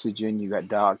your oxygen, you got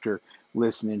doctor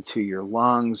listening to your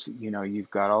lungs.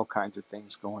 You've got all kinds of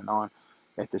things going on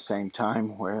at the same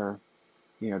time where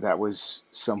that was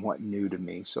somewhat new to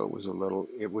me. So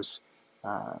it was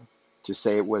uh, to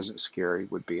say it wasn't scary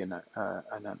would be an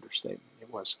understatement.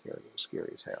 It was scary. It was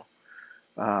scary as hell.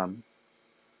 Um,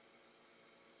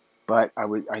 but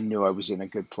I knew I was in a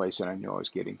good place and I knew I was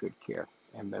getting good care,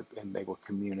 and they were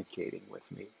communicating with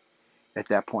me at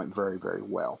that point very, very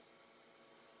well.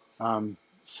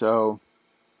 So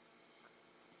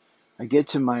I get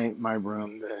to my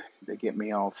room. They get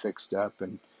me all fixed up,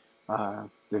 and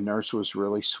the nurse was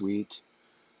really sweet.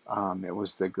 It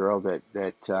was the girl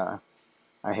that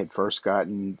I had first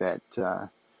gotten that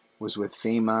was with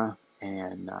FEMA,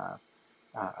 and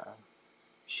uh,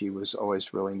 she was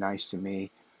always really nice to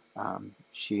me.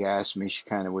 She asked me, she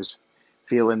kind of was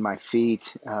feeling my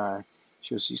feet.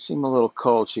 She goes, "You seem a little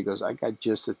cold." She goes, "I got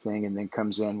just the thing," and then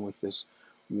comes in with this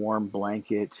warm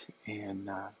blanket and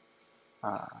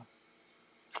uh,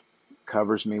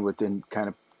 covers me within, kind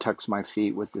of tucks my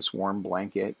feet with this warm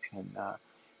blanket and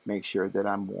makes sure that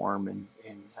I'm warm. And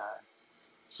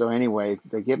so anyway,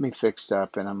 they get me fixed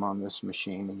up, and I'm on this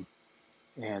machine.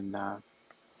 And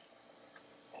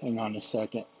hang on a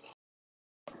second.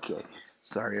 Okay,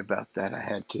 sorry about that. I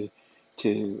had to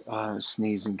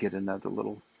sneeze and get another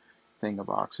little thing of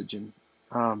oxygen.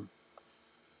 Um,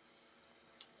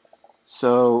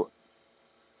 so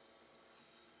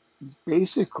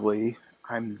basically,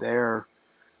 I'm there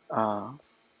uh,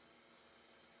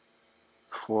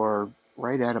 for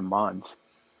right at a month.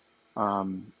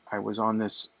 I was on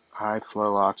this high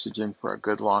flow oxygen for a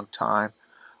good long time.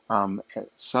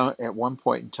 At one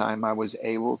point in time, I was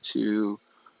able to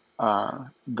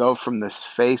go from this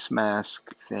face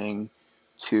mask thing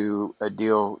to a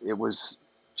deal. It was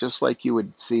just like you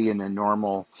would see in a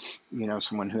normal,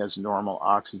 someone who has normal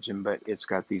oxygen, but it's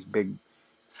got these big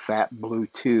fat blue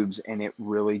tubes, and it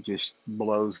really just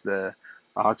blows the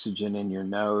oxygen in your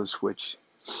nose, which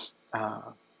uh,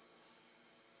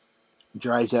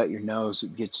 dries out your nose.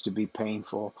 It gets to be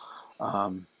painful.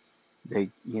 Um,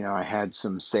 I had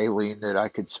some saline that I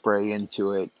could spray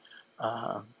into it,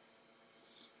 uh,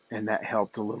 and that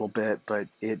helped a little bit. But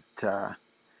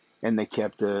and they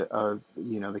kept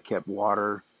they kept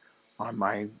water on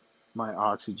my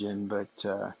oxygen. But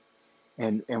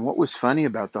and what was funny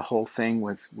about the whole thing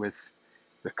with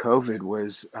the COVID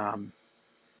was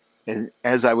And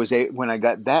when I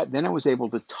got that, then I was able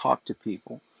to talk to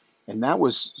people. And that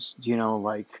was,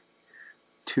 like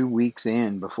 2 weeks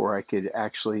in before I could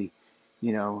actually,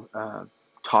 you know, uh,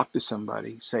 talk to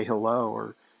somebody, say hello,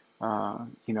 or,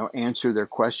 answer their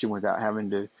question without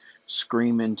having to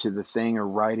scream into the thing or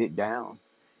write it down.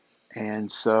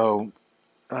 And so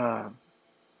uh,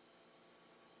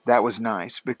 that was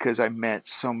nice because I met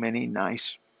so many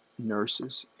nice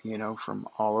nurses, from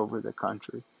all over the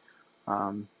country.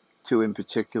 Two in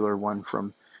particular, one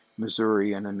from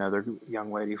Missouri and another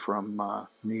young lady from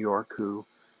New York who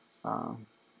um,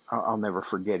 I'll never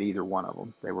forget either one of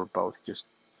them. They were both just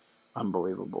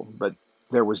unbelievable. But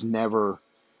there was never,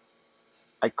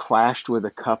 I clashed with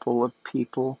a couple of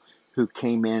people who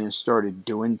came in and started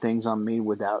doing things on me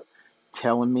without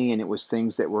telling me, and it was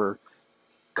things that were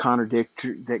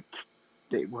contradictory, that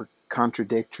they were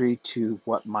contradictory to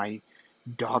what my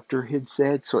doctor had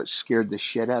said. So it scared the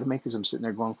shit out of me because I'm sitting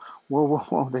there going, whoa, whoa,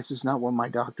 whoa, this is not what my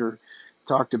doctor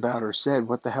talked about or said.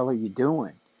 What the hell are you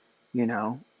doing?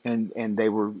 And they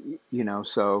were,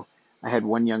 so I had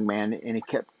one young man and he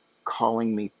kept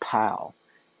calling me pal.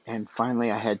 And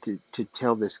finally I had to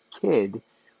tell this kid,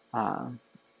 uh,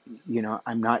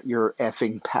 I'm not your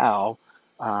effing pal.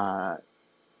 Uh,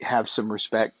 have some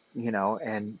respect,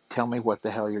 and tell me what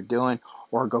the hell you're doing,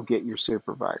 or go get your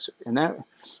supervisor. And that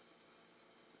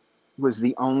was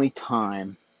the only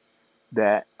time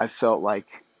that I felt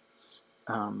like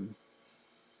um,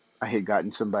 I had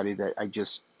gotten somebody that I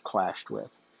just clashed with.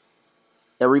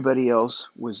 Everybody else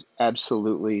was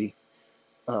absolutely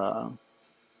uh,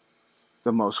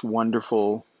 the most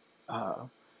wonderful uh,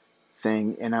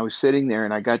 thing. And I was sitting there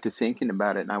and I got to thinking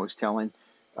about it, and I was telling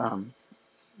um,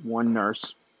 one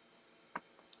nurse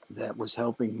that was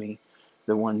helping me,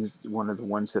 one of the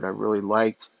ones that I really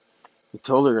liked. I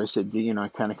told her, I said, I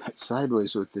kind of got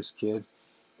sideways with this kid.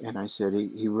 And I said,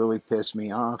 he really pissed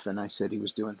me off. And I said, he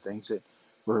was doing things that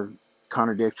were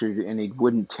contradictory, and he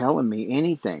wouldn't tell me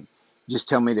anything. Just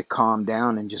tell me to calm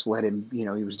down and just let him, he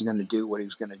was going to do what he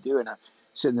was going to do. And I'm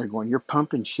sitting there going, you're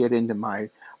pumping shit into my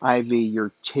IV.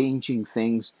 You're changing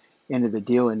things into the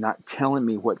deal and not telling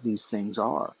me what these things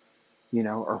are,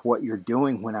 or what you're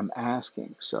doing when I'm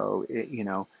asking. So,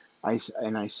 I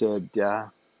said,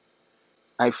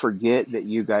 I forget that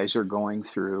you guys are going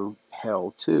through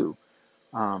hell too.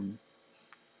 Um,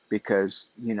 because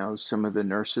some of the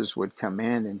nurses would come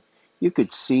in and you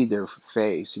could see their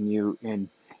face, and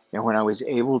when I was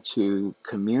able to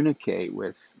communicate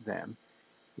with them,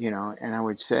 and I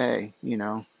would say,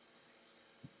 not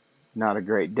a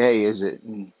great day, is it?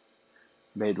 And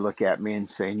they'd look at me and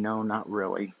say, no, not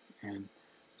really. And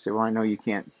I said, well, I know you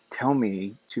can't tell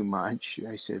me too much.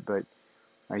 I said, but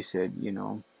I said,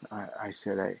 I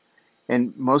said,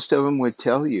 and most of them would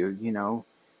tell you,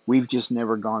 we've just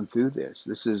never gone through this.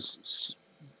 This is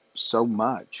so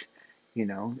much,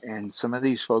 and some of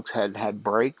these folks had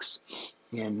breaks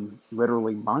in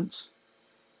literally months.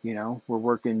 We're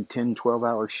working 10,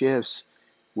 12-hour shifts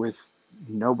with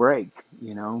no break,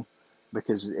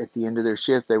 because at the end of their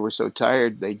shift, they were so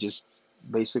tired, they just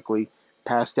basically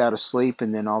passed out of sleep,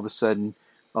 and then all of a sudden,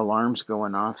 alarms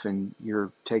going off, and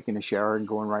you're taking a shower and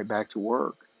going right back to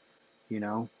work,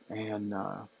 and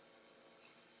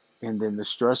then the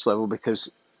stress level,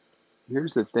 because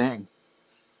here's the thing,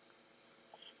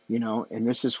 and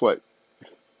this is why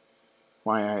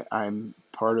I'm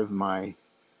part of my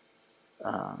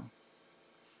uh,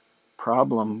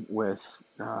 problem with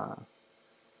the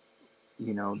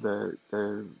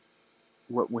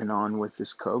what went on with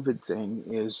this COVID thing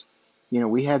is,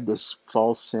 we had this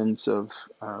false sense of,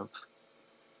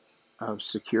 of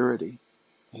security,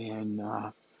 and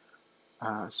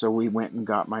so we went and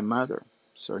got my mother.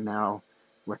 So now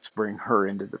let's bring her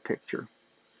into the picture.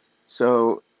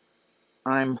 So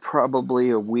I'm probably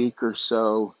a week or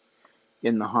so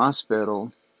in the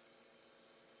hospital,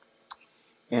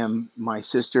 and my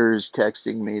sister is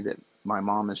texting me that my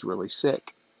mom is really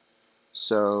sick.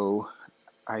 So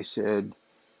I said,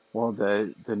 well,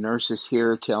 the nurse is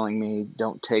here telling me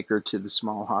don't take her to the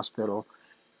small hospital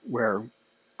where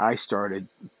I started,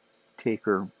 take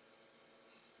her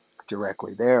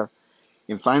directly there.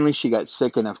 And finally she got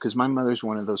sick enough, because my mother's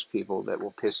one of those people that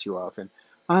will piss you off, and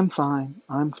I'm fine,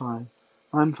 I'm fine,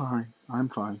 I'm fine, I'm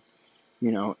fine,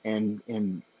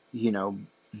 and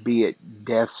be at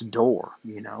death's door,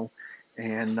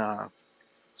 and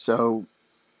so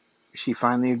she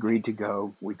finally agreed to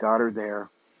go. We got her there,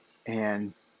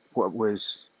 and what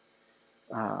was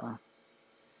uh,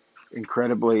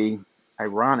 incredibly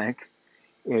ironic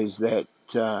is that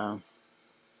uh,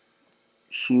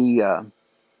 she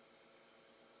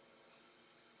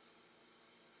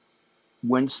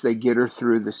once they get her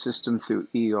through the system through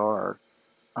ER,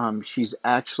 she's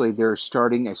actually, they're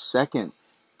starting a second,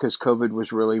 because COVID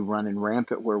was really running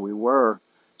rampant where we were.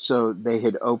 So they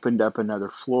had opened up another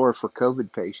floor for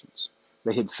COVID patients.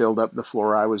 They had filled up the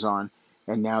floor I was on,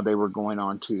 and now they were going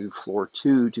on to floor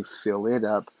 2 to fill it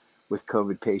up with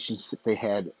COVID patients that they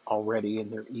had already in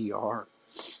their ER.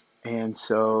 And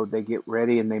so they get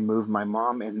ready and they move my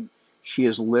mom, and she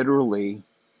is literally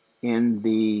in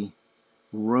the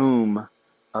room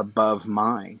above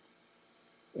mine.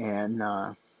 And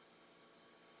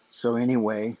so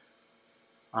anyway,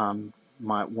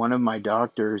 my one of my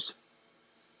doctors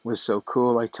was so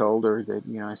cool. I told her that,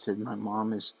 I said my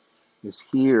mom is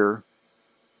here,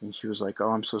 and she was like, "Oh,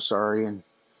 I'm so sorry." And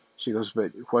she goes,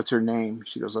 "But what's her name?"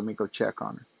 She goes, "Let me go check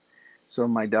on her." So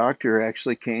my doctor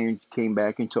actually came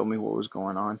back and told me what was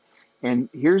going on. And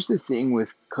here's the thing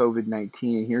with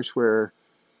COVID-19, and here's where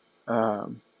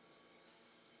um,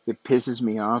 it pisses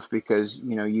me off, because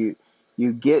you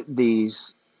get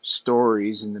these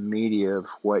stories in the media of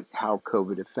how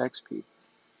COVID affects people,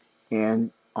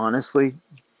 and honestly,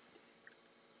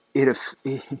 it if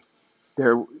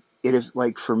there it is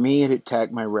like, for me, it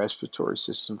attacked my respiratory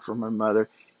system. For my mother,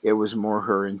 it was more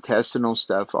her intestinal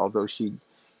stuff. Although she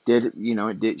did,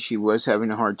 she was having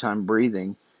a hard time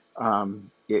breathing.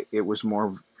 It was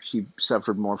more, she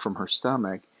suffered more from her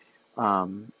stomach.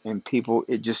 And people,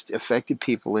 it just affected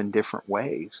people in different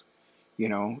ways,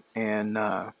 and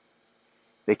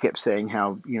they kept saying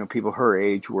how, people her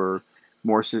age were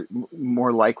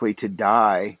more likely to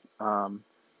die, and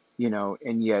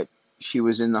yet she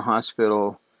was in the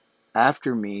hospital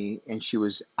after me, and she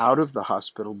was out of the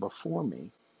hospital before me.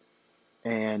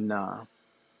 And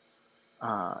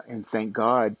thank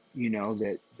God,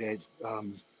 that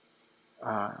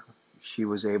uh, she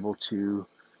was able to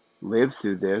live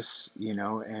through this,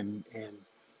 and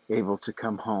able to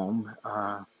come home.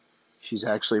 She's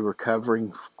actually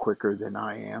recovering quicker than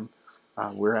I am.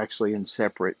 We're actually in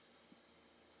separate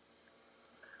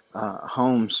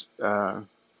homes, uh,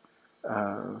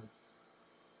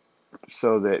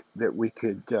 so that we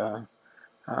could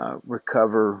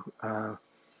recover,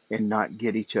 and not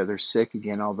get each other sick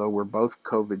again, although we're both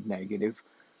COVID negative.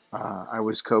 I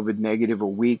was COVID negative a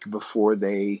week before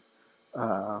they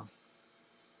uh,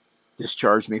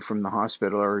 discharged me from the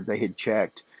hospital, or they had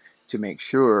checked to make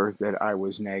sure that I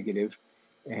was negative.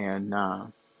 And uh,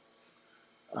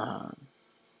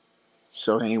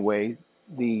 so anyway,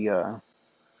 the uh,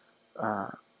 uh,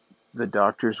 the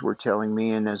doctors were telling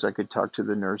me, and as I could talk to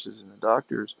the nurses and the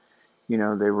doctors, they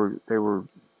were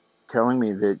telling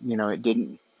me that,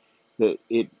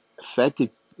 it affected,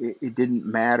 it didn't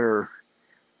matter.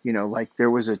 Like,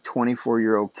 there was a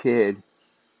 24-year-old kid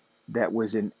that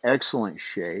was in excellent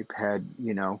shape, had,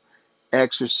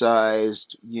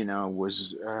 exercised,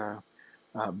 was uh,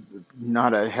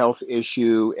 not a health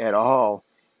issue at all,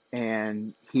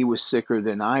 and he was sicker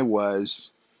than I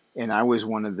was, and I was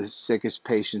one of the sickest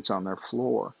patients on their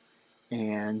floor.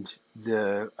 And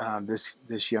this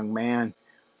young man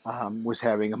was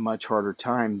having a much harder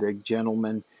time. The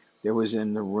gentleman that was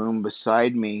in the room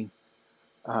beside me,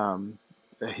 um,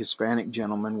 a Hispanic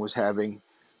gentleman, was having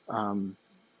um,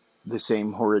 the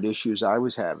same horrid issues I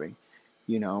was having,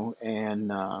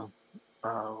 and uh,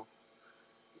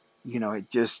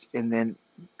 it just, and then,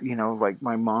 like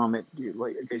my mom,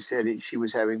 like I said, she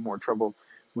was having more trouble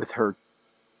with her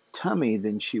tummy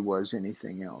than she was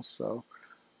anything else. So,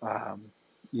 um,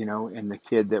 and the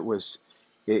kid that was,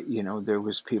 there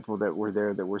was people that were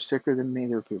there that were sicker than me.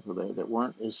 There were people there that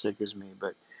weren't as sick as me,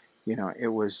 but, it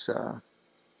was, uh,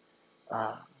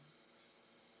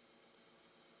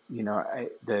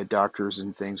 the doctors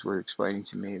and things were explaining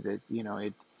to me that,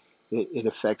 it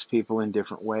affects people in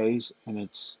different ways, and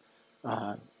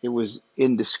it was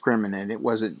indiscriminate. It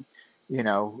wasn't, you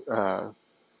know,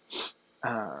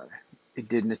 it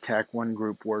didn't attack one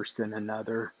group worse than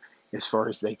another, as far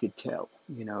as they could tell.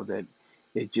 That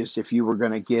it just, if you were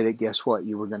going to get it, guess what?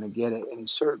 You were going to get it. And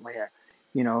certainly,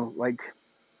 like,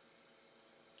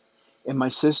 and my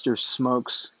sister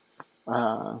smokes,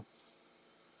 uh,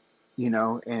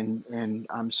 and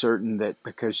I'm certain that,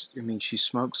 because, I mean, she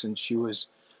smoked since she was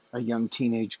a young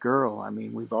teenage girl. I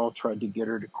mean, we've all tried to get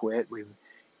her to quit.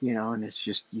 And it's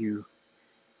just,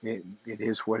 it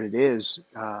is what it is.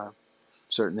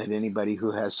 Certain that anybody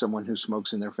who has someone who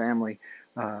smokes in their family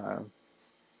uh,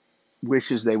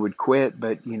 wishes they would quit,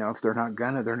 but, if they're not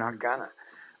gonna, they're not gonna.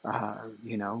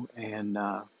 And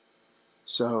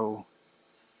so,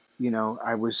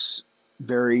 I was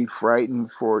very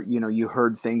frightened for, you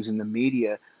heard things in the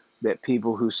media that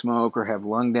people who smoke or have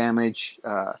lung damage,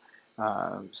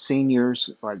 seniors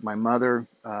like my mother,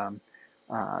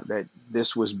 that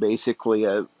this was basically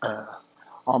a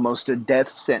almost a death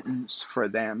sentence for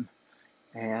them.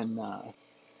 And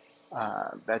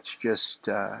that's just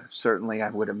certainly, I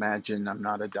would imagine, I'm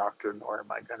not a doctor, nor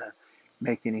am I going to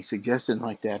make any suggestion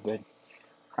like that, but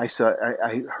I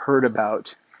heard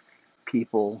about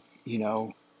people,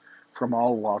 from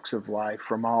all walks of life,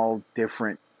 from all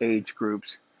different age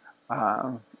groups.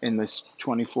 And this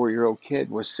 24-year-old kid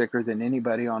was sicker than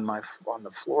anybody on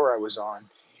the floor I was on.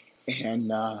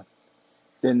 And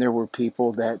then there were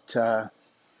people that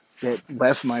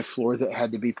left my floor that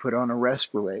had to be put on a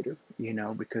respirator,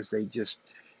 because they just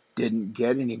didn't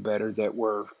get any better, that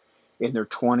were in their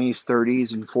 20s,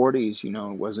 30s, and 40s.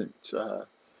 It wasn't, uh,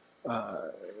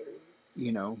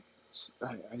 you know,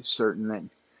 I'm certain that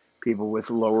people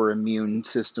with lower immune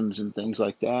systems and things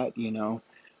like that,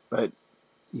 but,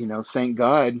 thank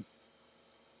God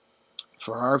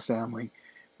for our family.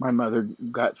 My mother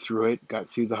got through it, got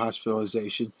through the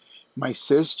hospitalization. My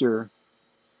sister,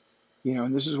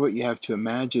 and this is what you have to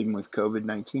imagine with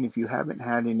COVID-19. If you haven't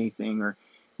had anything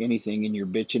and you're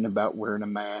bitching about wearing a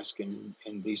mask and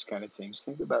these kind of things,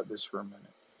 think about this for a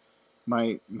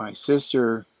minute. My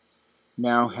sister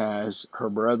now has her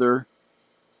brother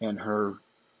and her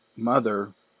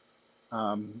mother,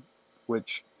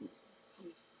 which,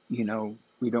 we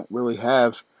don't really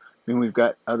have. I mean, we've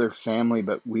got other family,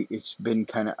 but it's been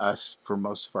kind of us for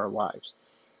most of our lives.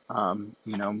 Um,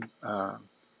 you know, uh,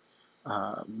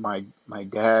 my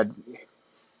dad,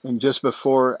 and just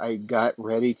before I got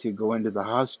ready to go into the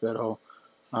hospital,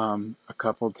 a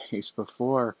couple of days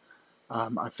before,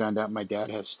 I found out my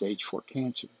dad has stage 4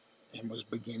 cancer and was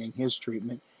beginning his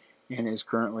treatment and is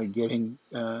currently getting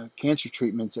cancer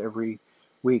treatments every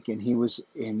week. And he was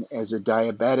in as a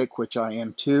diabetic, which I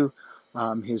am too.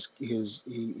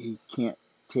 He can't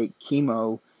take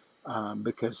chemo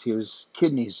because his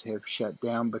kidneys have shut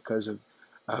down because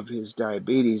of his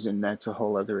diabetes, and that's a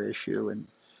whole other issue. And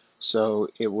so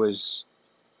it was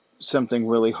something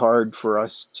really hard for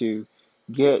us to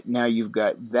get. Now you've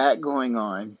got that going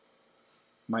on.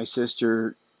 My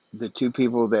sister, the two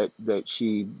people that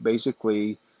she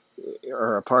basically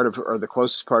are a part of, or the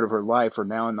closest part of her life, are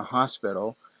now in the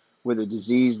hospital with a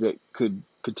disease that could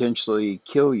potentially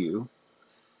kill you,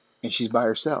 and she's by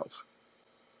herself.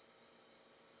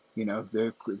 I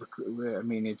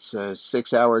mean, it's a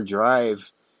 6-hour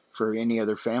drive for any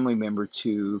other family member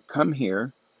to come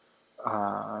here,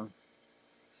 uh,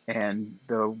 and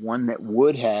the one that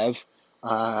would have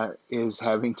is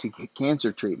having to get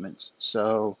cancer treatments.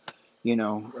 So, you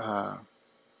know, uh,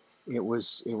 it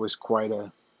was quite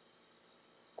a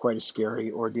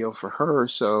scary ordeal for her.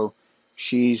 So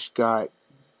she's got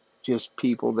just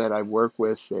people that I work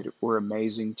with that were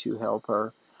amazing to help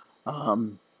her.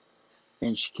 Um,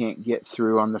 and she can't get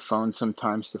through on the phone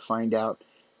sometimes to find out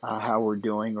how we're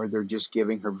doing, or they're just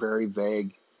giving her very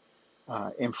vague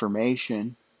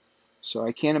information. So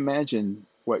I can't imagine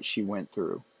what she went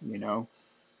through.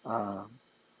 Uh,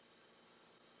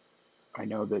 I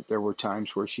know that there were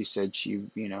times where she said she,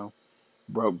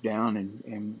 broke down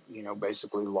and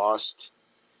basically lost,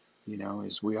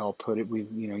 as we all put it,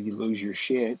 you lose your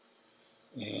shit.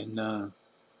 And,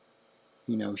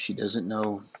 she doesn't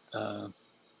know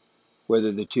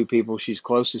whether the two people she's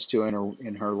closest to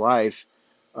in her life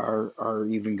are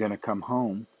even going to come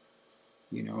home,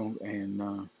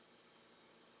 and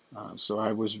so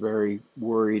I was very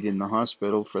worried in the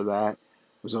hospital for that.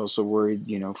 Was also worried,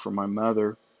 for my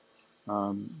mother,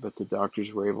 but the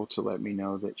doctors were able to let me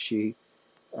know that she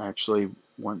actually,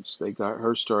 once they got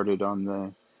her started on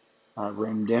the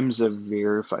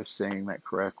remdesivir, if I'm saying that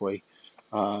correctly,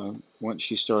 once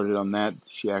she started on that,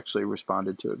 she actually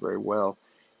responded to it very well,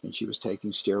 and she was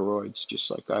taking steroids just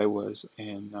like I was.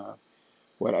 And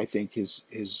what I think has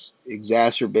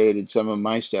exacerbated some of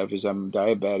my stuff is I'm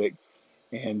diabetic,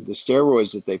 and the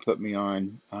steroids that they put me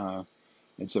on,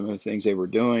 and some of the things they were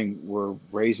doing were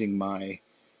raising my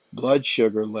blood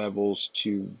sugar levels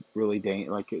to really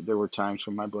like there were times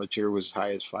when my blood sugar was as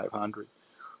high as 500.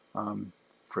 Um,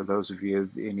 for those of you,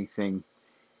 anything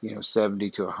 70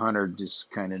 to 100 is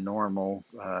kind of normal,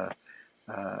 uh,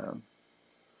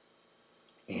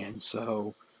 and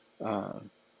so uh,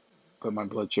 but my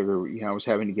blood sugar, I was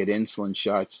having to get insulin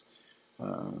shots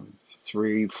uh,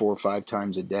 3, 4, 5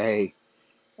 times a day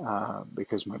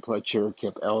because my blood sugar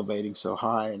kept elevating so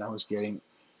high, and I was getting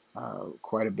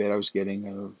quite a bit. I was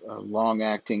getting a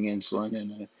long-acting insulin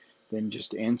and then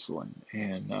just insulin,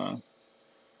 and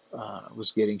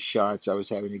was getting shots. I was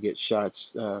having to get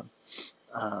shots in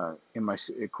my.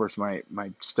 Of course, my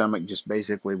stomach just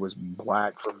basically was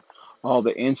black from all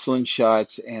the insulin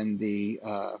shots and the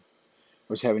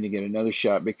was having to get another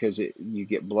shot because you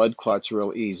get blood clots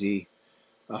real easy.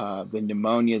 The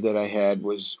pneumonia that I had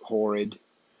was horrid,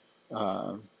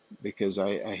 uh, because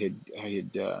basically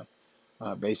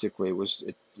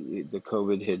the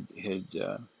COVID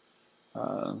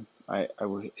uh,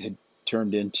 had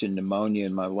turned into pneumonia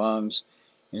in my lungs,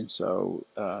 and so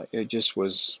it just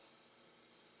was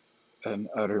an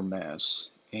utter mess.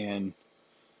 And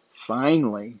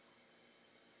finally,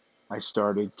 I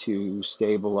started to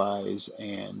stabilize,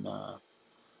 uh,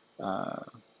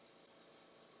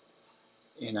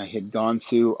 and I had gone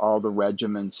through all the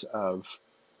regimens of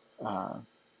uh,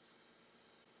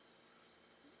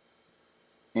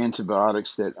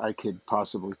 antibiotics that I could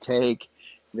possibly take.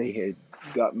 They had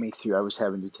got me through. I was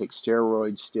having to take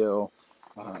steroids still,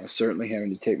 certainly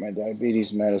having to take my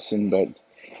diabetes medicine, but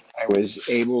I was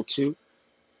able to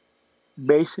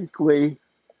basically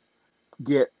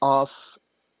get off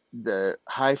the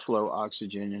high flow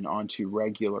oxygen and onto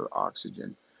regular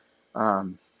oxygen.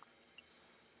 Um,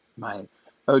 my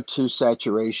O2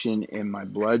 saturation in my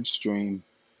bloodstream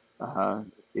uh,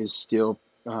 is still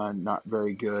not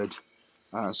very good,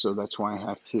 so that's why I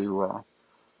have to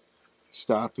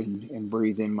stop and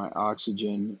breathe in my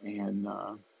oxygen, and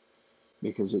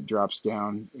because it drops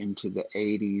down into the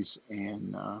 80s,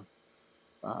 and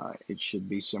it should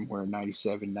be somewhere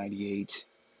 97, 98,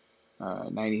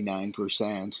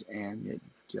 99%, and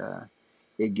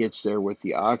it gets there with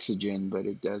the oxygen, but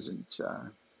it doesn't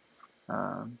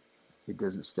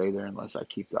stay there unless I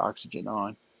keep the oxygen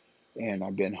on. And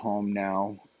I've been home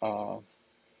now a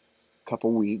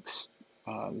couple weeks.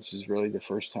 This is really the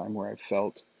first time where I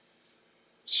felt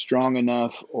strong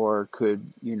enough or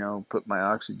could, put my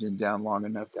oxygen down long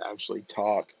enough to actually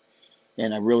talk.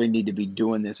 And I really need to be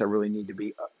doing this. I really need to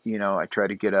be, I try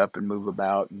to get up and move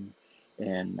about,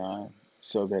 and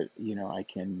so that, I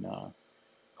can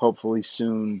hopefully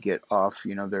soon get off.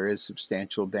 There is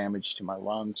substantial damage to my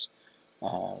lungs.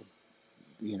 Uh,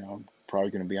 Probably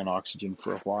going to be on oxygen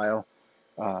for a while.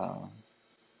 Uh,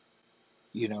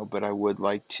 but I would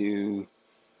like to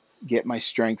get my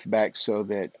strength back so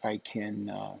that I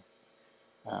can,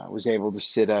 was able to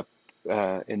sit up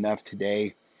enough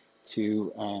today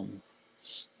to,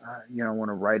 want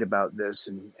to write about this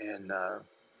and uh,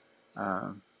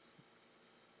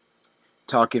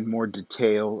 talk in more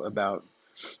detail about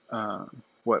uh,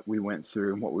 what we went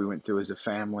through and what we went through as a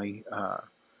family.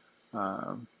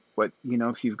 But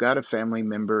if you've got a family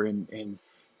member, and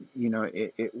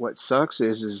what sucks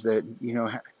is that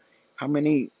how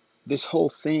many, this whole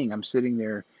thing, I'm sitting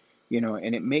there,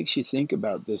 and it makes you think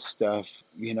about this stuff.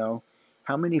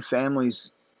 How many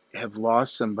families have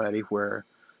lost somebody where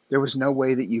there was no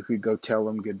way that you could go tell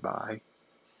them goodbye.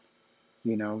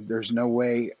 There's no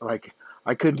way, like,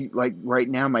 I could, like, right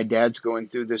now, my dad's going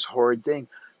through this horrid thing.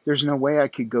 There's no way I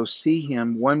could go see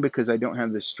him, one, because I don't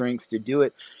have the strength to do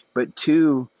it, but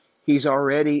two, he's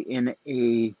already in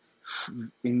a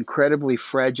incredibly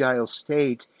fragile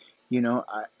state.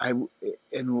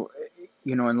 And,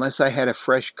 unless I had a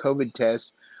fresh COVID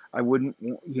test, I wouldn't,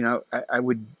 I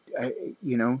would, I,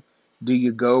 you know, do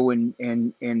you go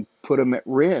and put him at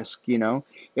risk, And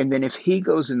then if he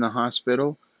goes in the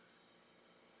hospital,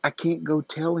 I can't go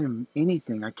tell him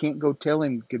anything. I can't go tell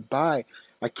him goodbye.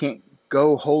 I can't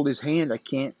go hold his hand. I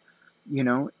can't,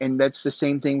 and that's the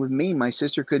same thing with me. My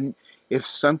sister couldn't, if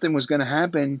something was going to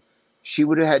happen, she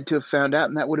would have had to have found out,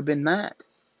 and that would have been that.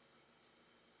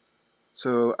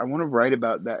 So I want to write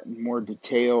about that in more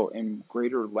detail and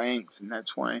greater length, and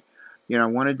that's why, I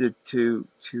wanted to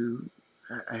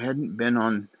I hadn't been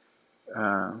on,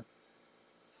 uh,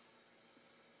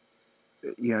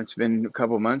 it's been a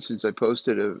couple months since I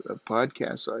posted a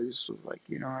podcast, so I just was like,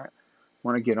 I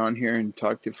want to get on here and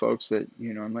talk to folks that,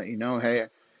 and let you know, hey,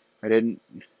 I didn't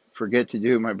forget to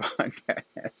do my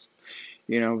podcast,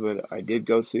 but I did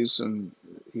go through some,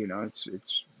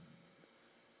 it's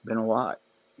been a lot,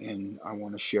 and I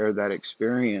want to share that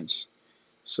experience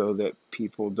so that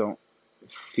people don't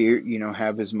fear,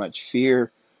 have as much fear,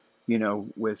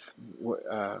 with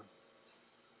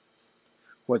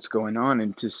what's going on,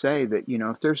 and to say that,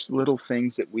 if there's little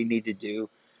things that we need to do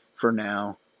for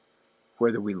now,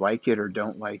 whether we like it or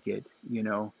don't like it,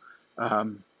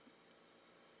 um,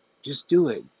 just do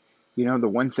it. The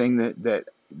one thing that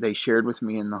they shared with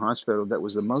me in the hospital that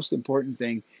was the most important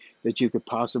thing that you could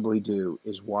possibly do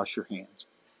is wash your hands.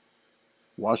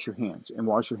 Wash your hands, and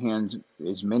wash your hands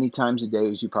as many times a day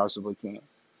as you possibly can,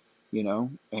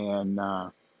 and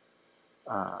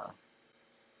uh,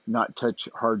 not touch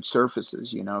hard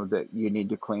surfaces, that you need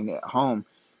to clean at home.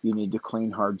 You need to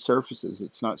clean hard surfaces.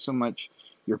 It's not so much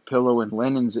your pillow and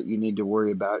linens that you need to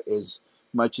worry about, is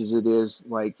much as it is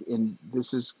like, and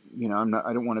this is, I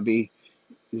don't want to be,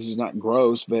 this is not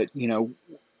gross, but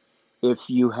if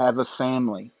you have a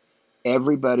family,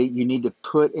 everybody, you need to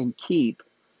put and keep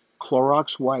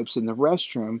Clorox wipes in the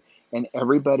restroom, and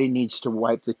everybody needs to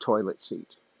wipe the toilet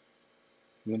seat,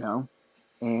 you know,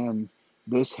 and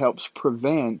this helps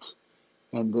prevent,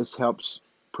 and this helps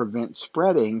prevent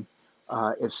spreading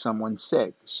if someone's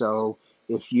sick. So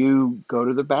if you go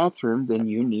to the bathroom, then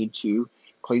you need to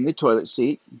clean the toilet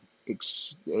seat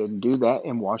and do that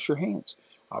and wash your hands.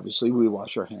 Obviously, we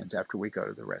wash our hands after we go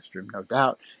to the restroom, no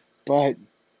doubt. But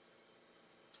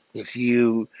if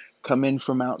you come in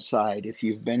from outside, if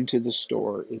you've been to the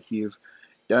store, if you've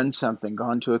done something,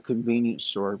 gone to a convenience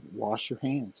store, wash your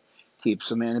hands. Keep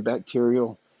some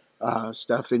antibacterial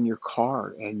stuff in your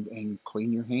car and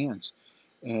clean your hands.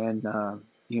 And,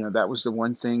 that was the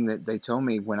one thing that they told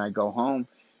me when I go home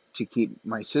to keep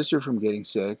my sister from getting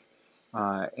sick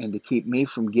and to keep me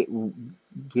from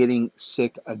getting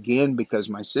sick again because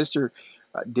my sister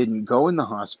didn't go in the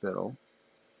hospital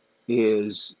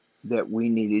is that we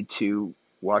needed to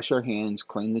wash our hands,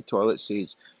 clean the toilet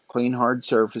seats, clean hard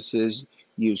surfaces,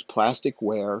 use plastic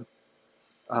ware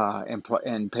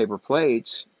and paper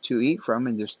plates to eat from,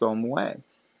 and just throw them away,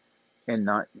 and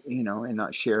not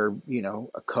share,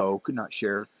 a Coke, not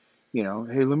share, hey,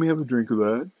 let me have a drink of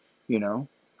that,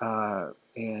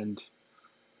 and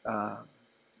uh,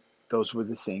 those were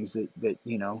the things that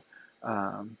you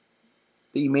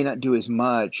may not do as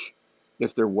much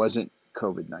if there wasn't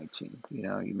COVID-19.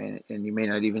 You may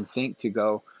not even think to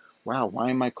go, wow, why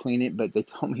am I cleaning? But they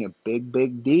told me a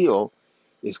big deal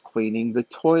is cleaning the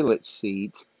toilet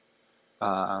seat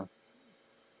uh,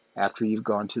 after you've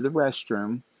gone to the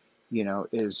restroom,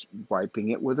 is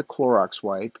wiping it with a Clorox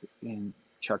wipe and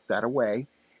chuck that away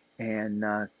and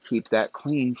keep that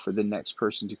clean for the next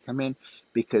person to come in,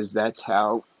 because that's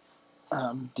how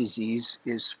disease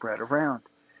is spread around.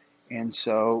 And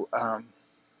so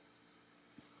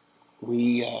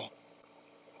we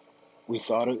we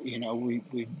thought of, we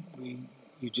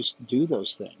you just do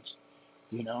those things,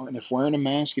 and if wearing a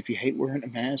mask, if you hate wearing a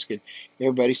mask and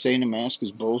everybody's saying a mask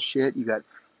is bullshit, you got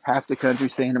half the country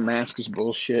saying a mask is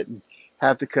bullshit, and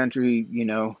half the country,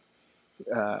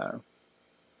 uh,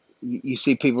 you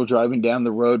see people driving down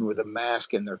the road with a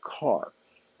mask in their car,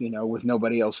 with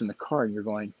nobody else in the car, and you're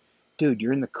going, dude,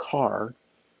 you're in the car,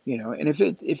 and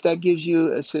if that gives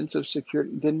you a sense of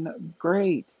security, then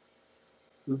great.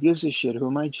 Who gives a shit? Who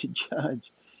am I to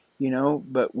judge?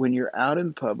 But when you're out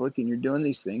in public and you're doing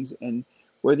these things, and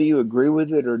whether you agree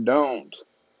with it or don't,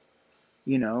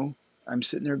 you know, I'm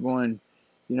sitting there going,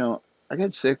 I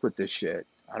got sick with this shit.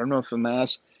 I don't know if a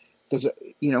mask, because,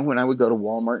 when I would go to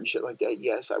Walmart and shit like that,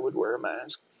 yes, I would wear a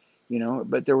mask,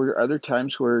 but there were other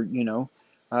times where,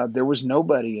 there was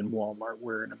nobody in Walmart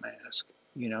wearing a mask,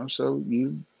 so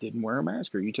you didn't wear a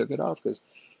mask or you took it off because,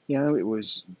 it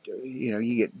was,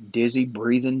 you get dizzy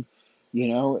breathing,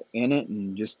 in it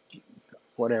and just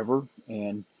whatever.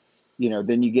 And,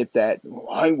 then you get that, well,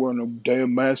 I ain't wearing no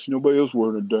damn mask. Nobody else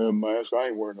wearing a damn mask. I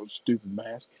ain't wearing no stupid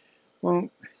mask. Well,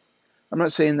 I'm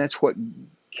not saying that's what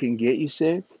can get you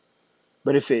sick,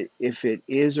 but if it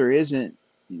is or isn't,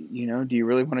 do you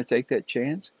really want to take that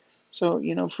chance? So,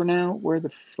 for now, wear the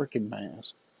freaking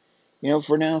mask.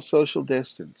 For now, social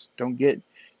distance. Don't get,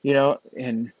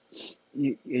 and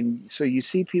so you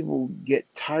see people get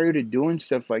tired of doing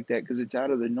stuff like that because it's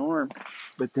out of the norm,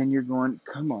 but then you're going,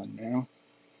 come on now.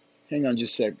 Hang on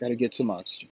just a sec. Got to get some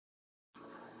oxygen.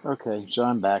 Okay, so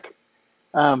I'm back.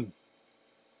 Um,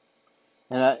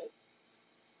 and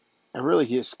I really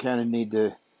just kind of need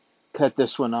to cut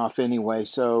this one off anyway.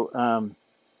 So,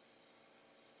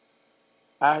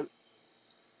 I,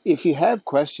 if you have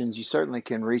questions, you certainly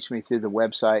can reach me through the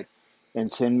website and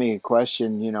send me a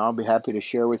question. I'll be happy to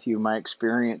share with you my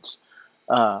experience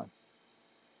uh,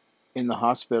 in the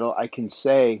hospital. I can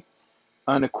say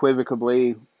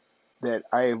unequivocally that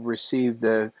I received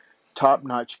the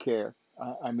top-notch care.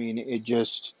 I mean,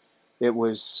 it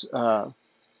was.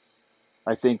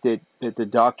 I think that the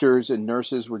doctors and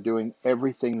nurses were doing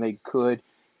everything they could,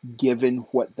 given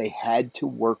what they had to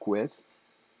work with.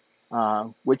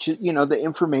 Which, the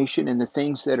information and the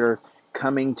things that are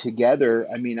coming together.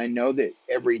 I mean, I know that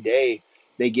every day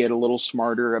they get a little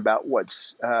smarter about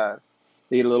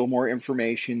they get a little more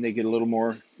information, they get a little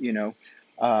more,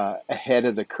 ahead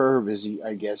of the curve,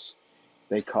 I guess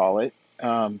they call it.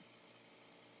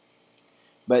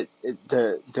 But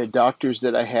the doctors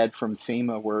that I had from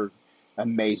FEMA were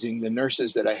amazing. The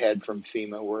nurses that I had from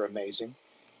FEMA were amazing,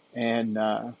 and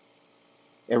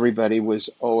everybody was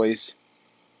always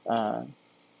uh,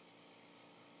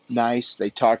 nice. They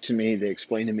talked to me. They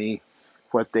explained to me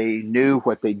what they knew,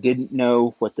 what they didn't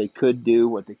know, what they could do,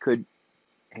 what they could,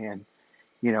 and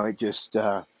it just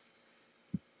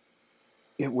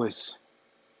it was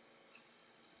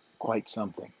quite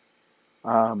something.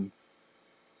 Um,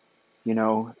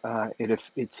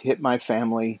 it's hit my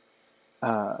family,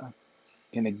 uh,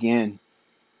 and again,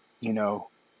 you know,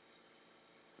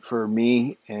 for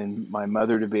me and my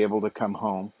mother to be able to come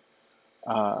home,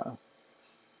 uh,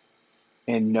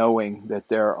 and knowing that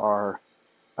there are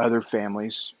other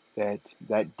families that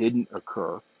didn't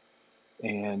occur,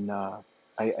 and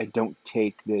I don't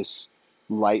take this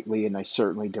lightly, and I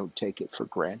certainly don't take it for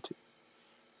granted.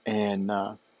 And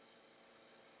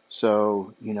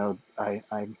so,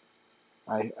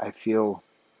 I feel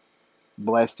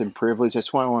blessed and privileged.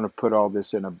 That's why I want to put all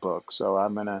this in a book. So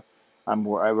I've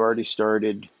already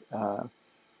started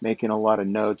making a lot of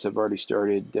notes. I've already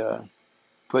started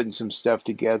putting some stuff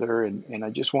together, and I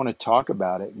just want to talk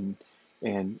about it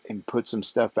and put some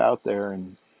stuff out there,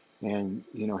 and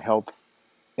help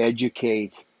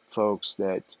educate folks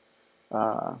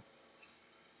uh,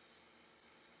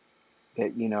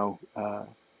 that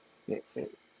it,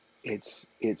 it, it's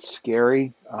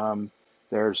scary.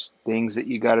 There's things that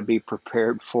you got to be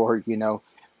prepared for.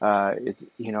 It's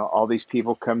all these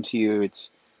people come to you. It's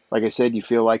like I said, you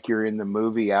feel like you're in the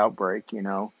movie Outbreak.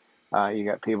 You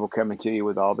got people coming to you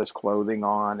with all this clothing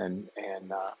on and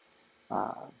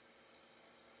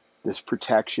this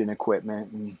protection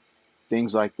equipment and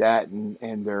things like that,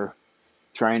 and they're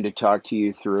trying to talk to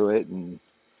you through it, and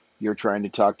you're trying to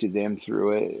talk to them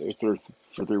through it, or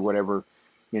through whatever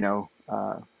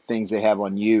things they have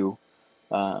on you.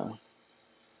 Uh,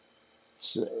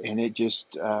 and it just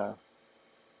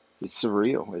it's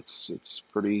surreal. It's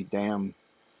pretty damn.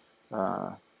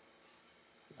 Uh,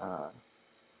 uh,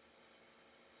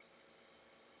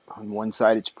 on one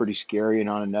side, it's pretty scary, and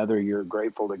on another, you're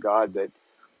grateful to God that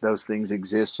those things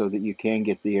exist so that you can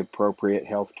get the appropriate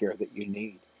health care that you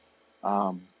need.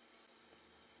 Um,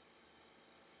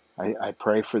 I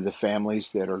pray for the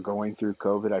families that are going through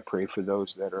COVID. I pray for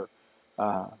those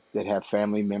that have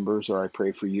family members, or I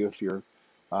pray for you if you're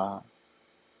uh,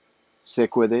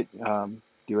 sick with it.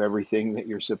 Do everything that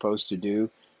you're supposed to do.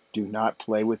 Do not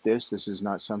play with this. This is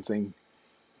not something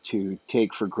to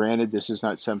take for granted. This is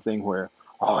not something where,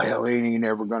 oh, hell, it ain't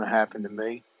ever going to happen to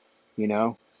me. You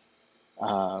know,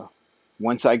 uh,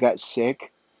 once I got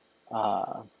sick,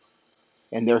 uh,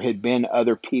 and there had been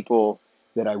other people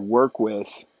that I work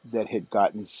with that had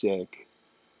gotten sick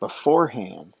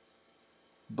beforehand,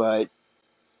 but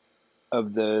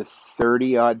of the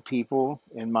 30 odd people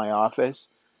in my office,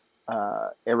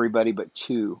 everybody but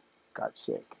two got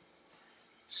sick.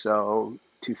 So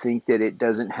to think that it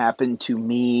doesn't happen to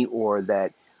me, or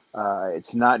that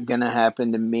it's not going to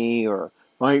happen to me, or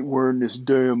I ain't wearing this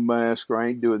damn mask, or I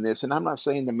ain't doing this. And I'm not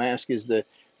saying the mask is the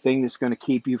thing that's going to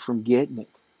keep you from getting it.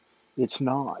 It's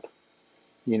not,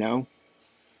 you know.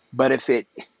 But if it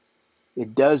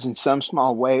does in some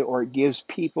small way, or it gives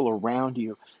people around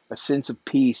you a sense of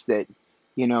peace that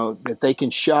that they can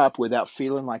shop without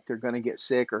feeling like they're going to get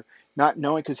sick, or not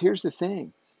knowing. Because here's the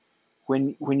thing: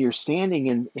 when you're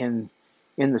standing in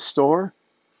the store,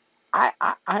 I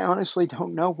honestly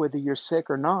don't know whether you're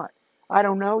sick or not. I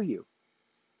don't know you.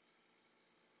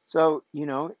 So,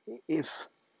 if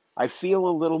I feel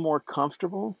a little more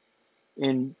comfortable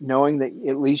in knowing that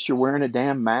at least you're wearing a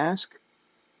damn mask,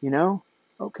 you know,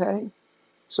 okay.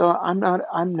 So I'm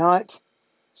not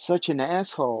such an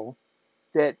asshole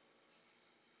that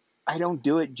I don't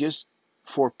do it just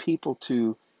for people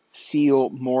to feel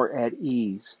more at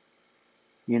ease,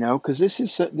 because this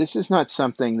is not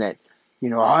something that,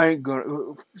 I ain't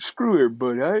gonna screw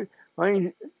everybody.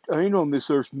 I ain't on this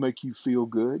earth to make you feel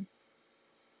good.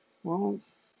 Well,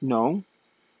 no,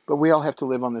 but we all have to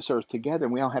live on this earth together,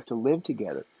 and we all have to live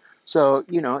together. So,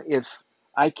 if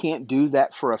I can't do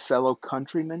that for a fellow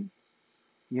countryman,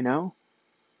 you know,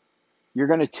 you're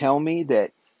going to tell me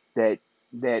that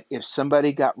that if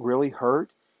somebody got really hurt,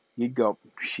 you'd go,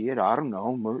 shit, I don't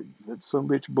know, let some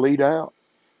bitch bleed out,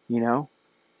 you know,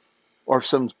 or if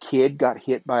some kid got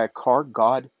hit by a car,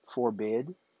 God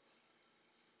forbid,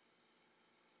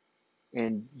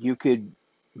 and you could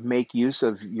make use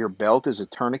of your belt as a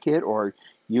tourniquet, or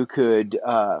you could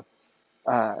uh,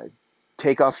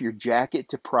 take off your jacket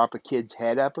to prop a kid's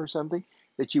head up or something,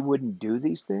 that you wouldn't do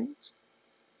these things?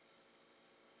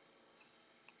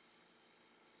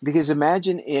 Because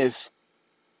imagine if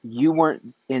you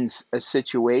weren't in a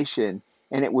situation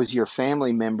and it was your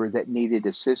family member that needed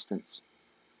assistance,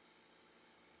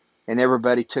 and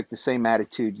everybody took the same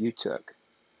attitude you took.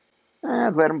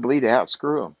 Let them bleed out,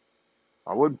 screw them.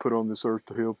 I wasn't put on this earth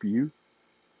to help you.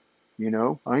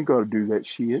 I ain't got to do that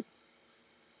shit.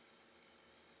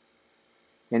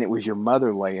 And it was your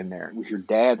mother laying there. It was your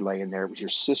dad laying there. It was your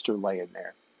sister laying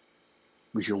there.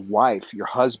 It was your wife, your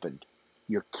husband,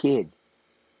 your kid.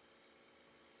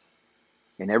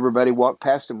 And everybody walked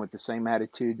past them with the same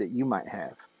attitude that you might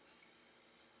have.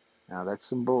 Now that's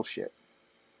some bullshit.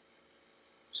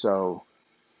 So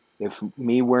if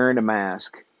me wearing a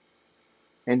mask,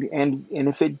 and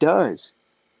if it does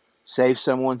save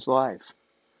someone's life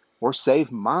or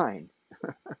save mine,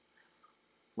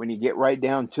 when you get right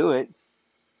down to it,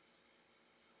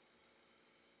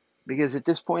 because at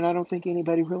this point I don't think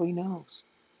anybody really knows.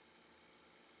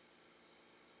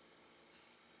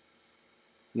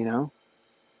 You know,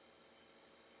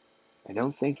 I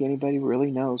don't think anybody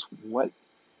really knows what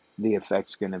the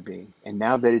effect's going to be. And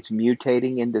now that it's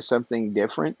mutating into something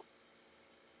different,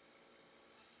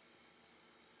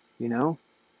 you know,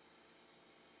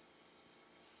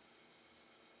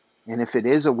 and if it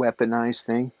is a weaponized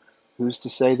thing, who's to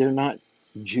say they're not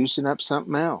juicing up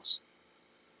something else?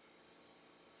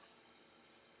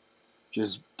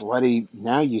 Just bloody.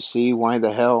 Now you see why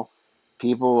the hell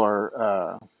people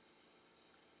are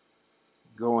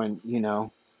going,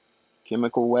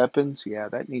 chemical weapons. Yeah,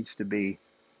 that needs to be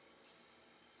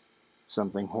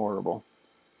something horrible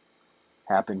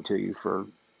happen to you for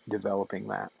developing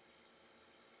that.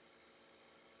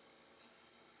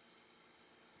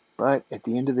 But at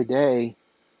the end of the day,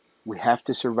 we have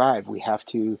to survive. We have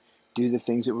to do the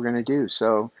things that we're going to do.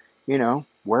 So,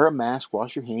 wear a mask,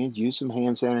 wash your hands, use some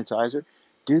hand sanitizer,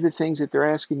 do the things that they're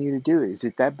asking you to do. Is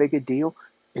it that big a deal?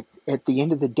 At the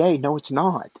end of the day, no, it's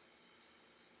not.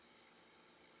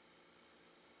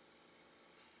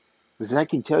 Because I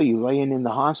can tell you, laying in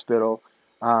the hospital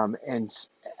and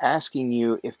asking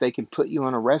you if they can put you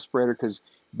on a respirator, because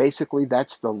basically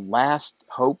that's the last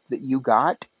hope that you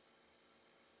got.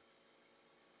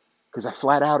 Because I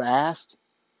flat out asked,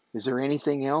 is there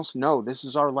anything else? No, this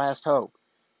is our last hope.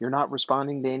 You're not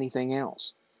responding to anything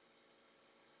else.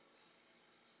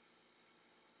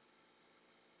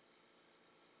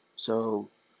 So,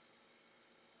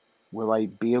 will I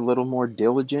be a little more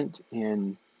diligent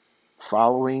in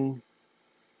following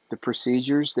the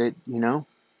procedures that, because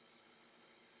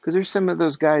there's some of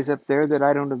those guys up there that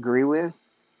I don't agree with,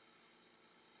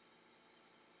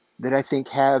 that I think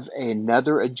have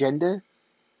another agenda?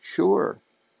 Sure.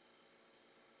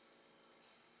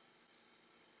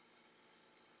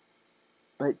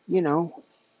 But, you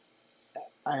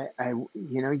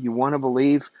want to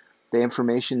believe the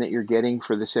information that you're getting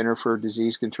for the Center for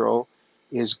Disease Control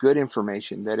is good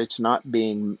information, that it's not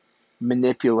being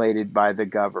manipulated by the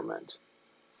government.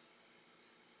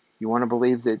 You want to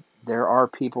believe that there are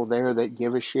people there that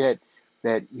give a shit,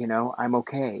 that, I'm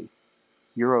okay,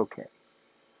 you're okay.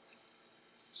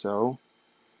 So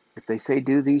if they say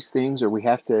do these things, or we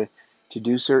have to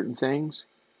do certain things,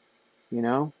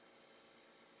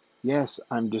 yes,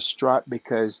 I'm distraught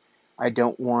because I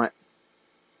don't want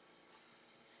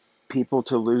people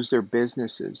to lose their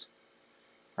businesses.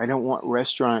 I don't want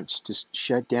restaurants to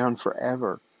shut down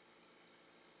forever,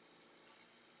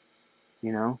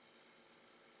 you know?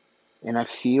 And I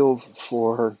feel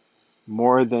for,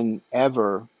 more than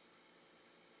ever,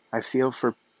 I feel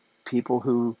for people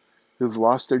who've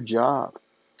lost their job,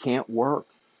 can't work.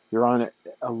 They're on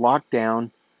a lockdown,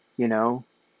 you know,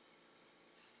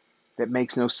 that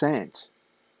makes no sense.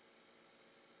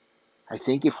 I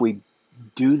think if we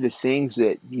do the things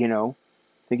that, I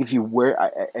think if you wear,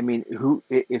 I mean,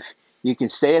 if you can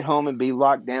stay at home and be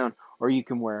locked down, or you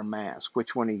can wear a mask,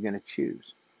 which one are you going to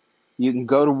choose? You can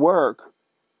go to work,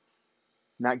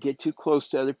 not get too close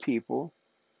to other people.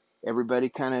 Everybody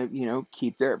kind of,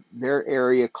 keep their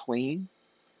area clean,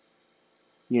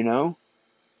 you know,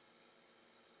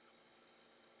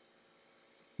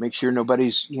 make sure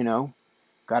nobody's,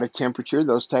 got a temperature,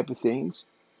 those type of things.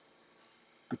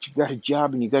 But you got a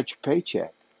job and you got your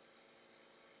paycheck.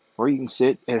 Or you can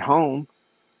sit at home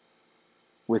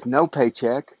with no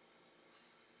paycheck.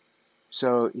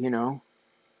 So, do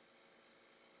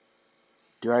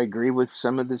I agree with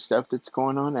some of the stuff that's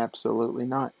going on? Absolutely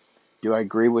not. Do I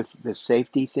agree with the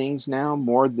safety things now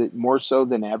more so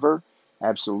than ever?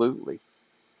 Absolutely.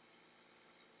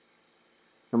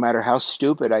 No matter how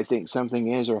stupid I think something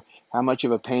is, or how much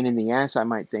of a pain in the ass I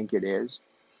might think it is,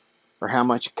 or how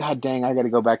much, God dang, I got to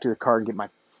go back to the car and get my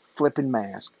flipping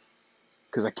mask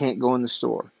because I can't go in the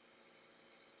store.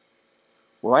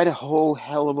 Well, I'd a whole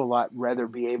hell of a lot rather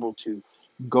be able to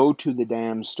go to the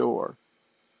damn store,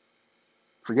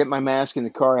 forget my mask in the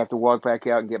car, have to walk back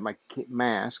out and get my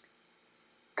mask,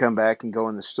 come back and go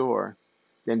in the store,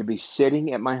 than to be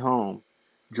sitting at my home,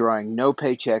 drawing no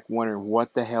paycheck, wondering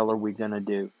what the hell are we going to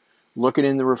do? Looking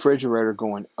in the refrigerator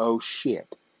going, oh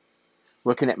shit.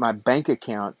 looking at my bank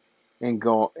account and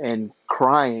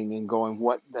crying and going,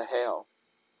 what the hell?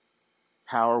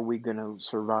 How are we going to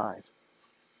survive?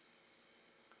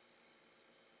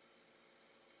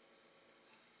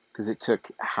 Because it took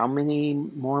how many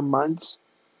more months?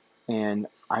 And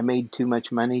I made too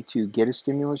much money to get a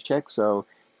stimulus check, so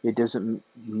it doesn't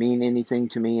mean anything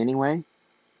to me anyway.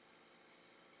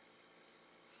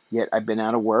 Yet I've been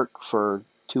out of work for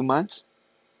 2 months,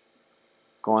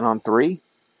 going on three.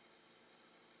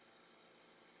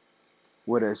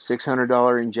 Would a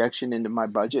 $600 injection into my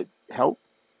budget help?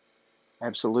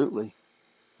 Absolutely.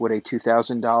 Would a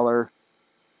 $2,000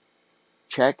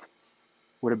 check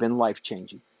would have been life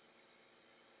changing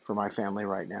for my family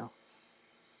right now?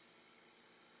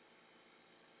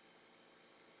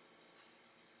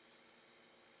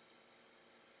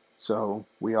 So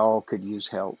we all could use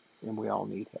help, and we all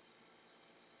need help.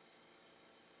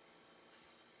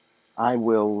 I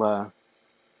will,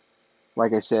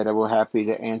 like I said, I will happy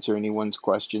to answer anyone's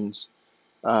questions.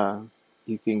 Uh,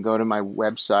 you can go to my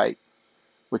website,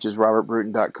 which is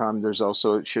robertbruton.com. There's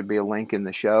also, it should be a link in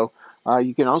the show.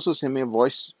 You can also send me a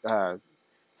voice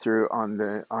through on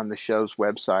the show's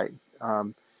website.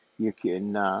 You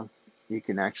can you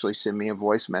can actually send me a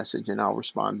voice message and I'll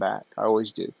respond back. I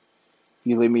always do. If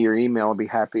you leave me your email, I'll be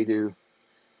happy to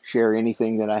share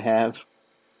anything that I have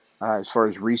as far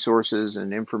as resources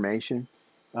and information.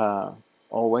 Uh,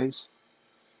 Always.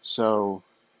 So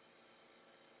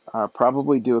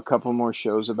probably do a couple more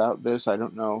shows about this. I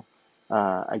don't know.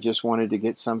 I just wanted to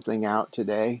get something out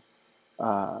today.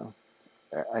 Uh,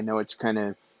 I know it's kind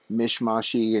of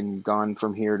mishmashy and gone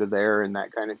from here to there and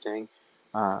that kind of thing.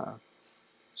 Uh,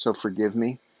 so forgive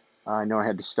me. I know I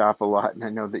had to stop a lot, and I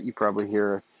know that you probably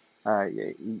hear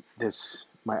this.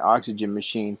 My oxygen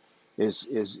machine is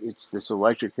it's this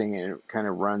electric thing, and it kind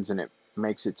of runs and it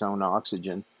makes its own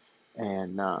oxygen.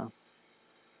 And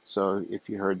so if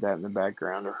you heard that in the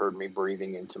background or heard me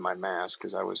breathing into my mask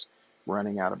because I was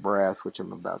running out of breath, which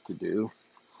I'm about to do,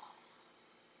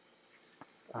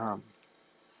 um,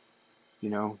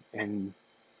 and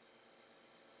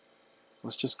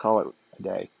let's just call it a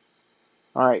day.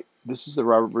 All right, this is the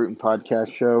Robert Bruton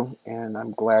Podcast Show, and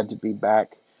I'm glad to be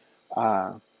back.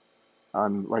 Uh,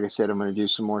 like I said, I'm going to do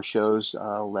some more shows.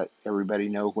 I'll let everybody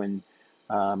know when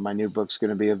my new book's going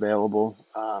to be available.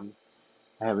 I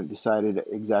haven't decided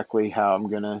exactly how I'm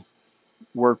going to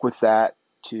work with that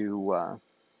to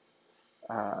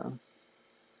uh,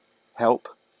 help,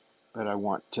 but I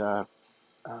want the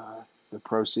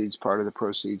proceeds, part of the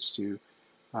proceeds, to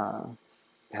uh,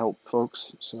 help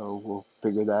folks. So we'll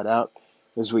figure that out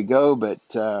as we go. But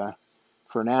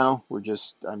for now,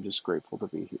 I'm just grateful to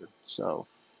be here. So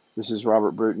this is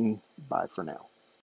Robert Bruton. Bye for now.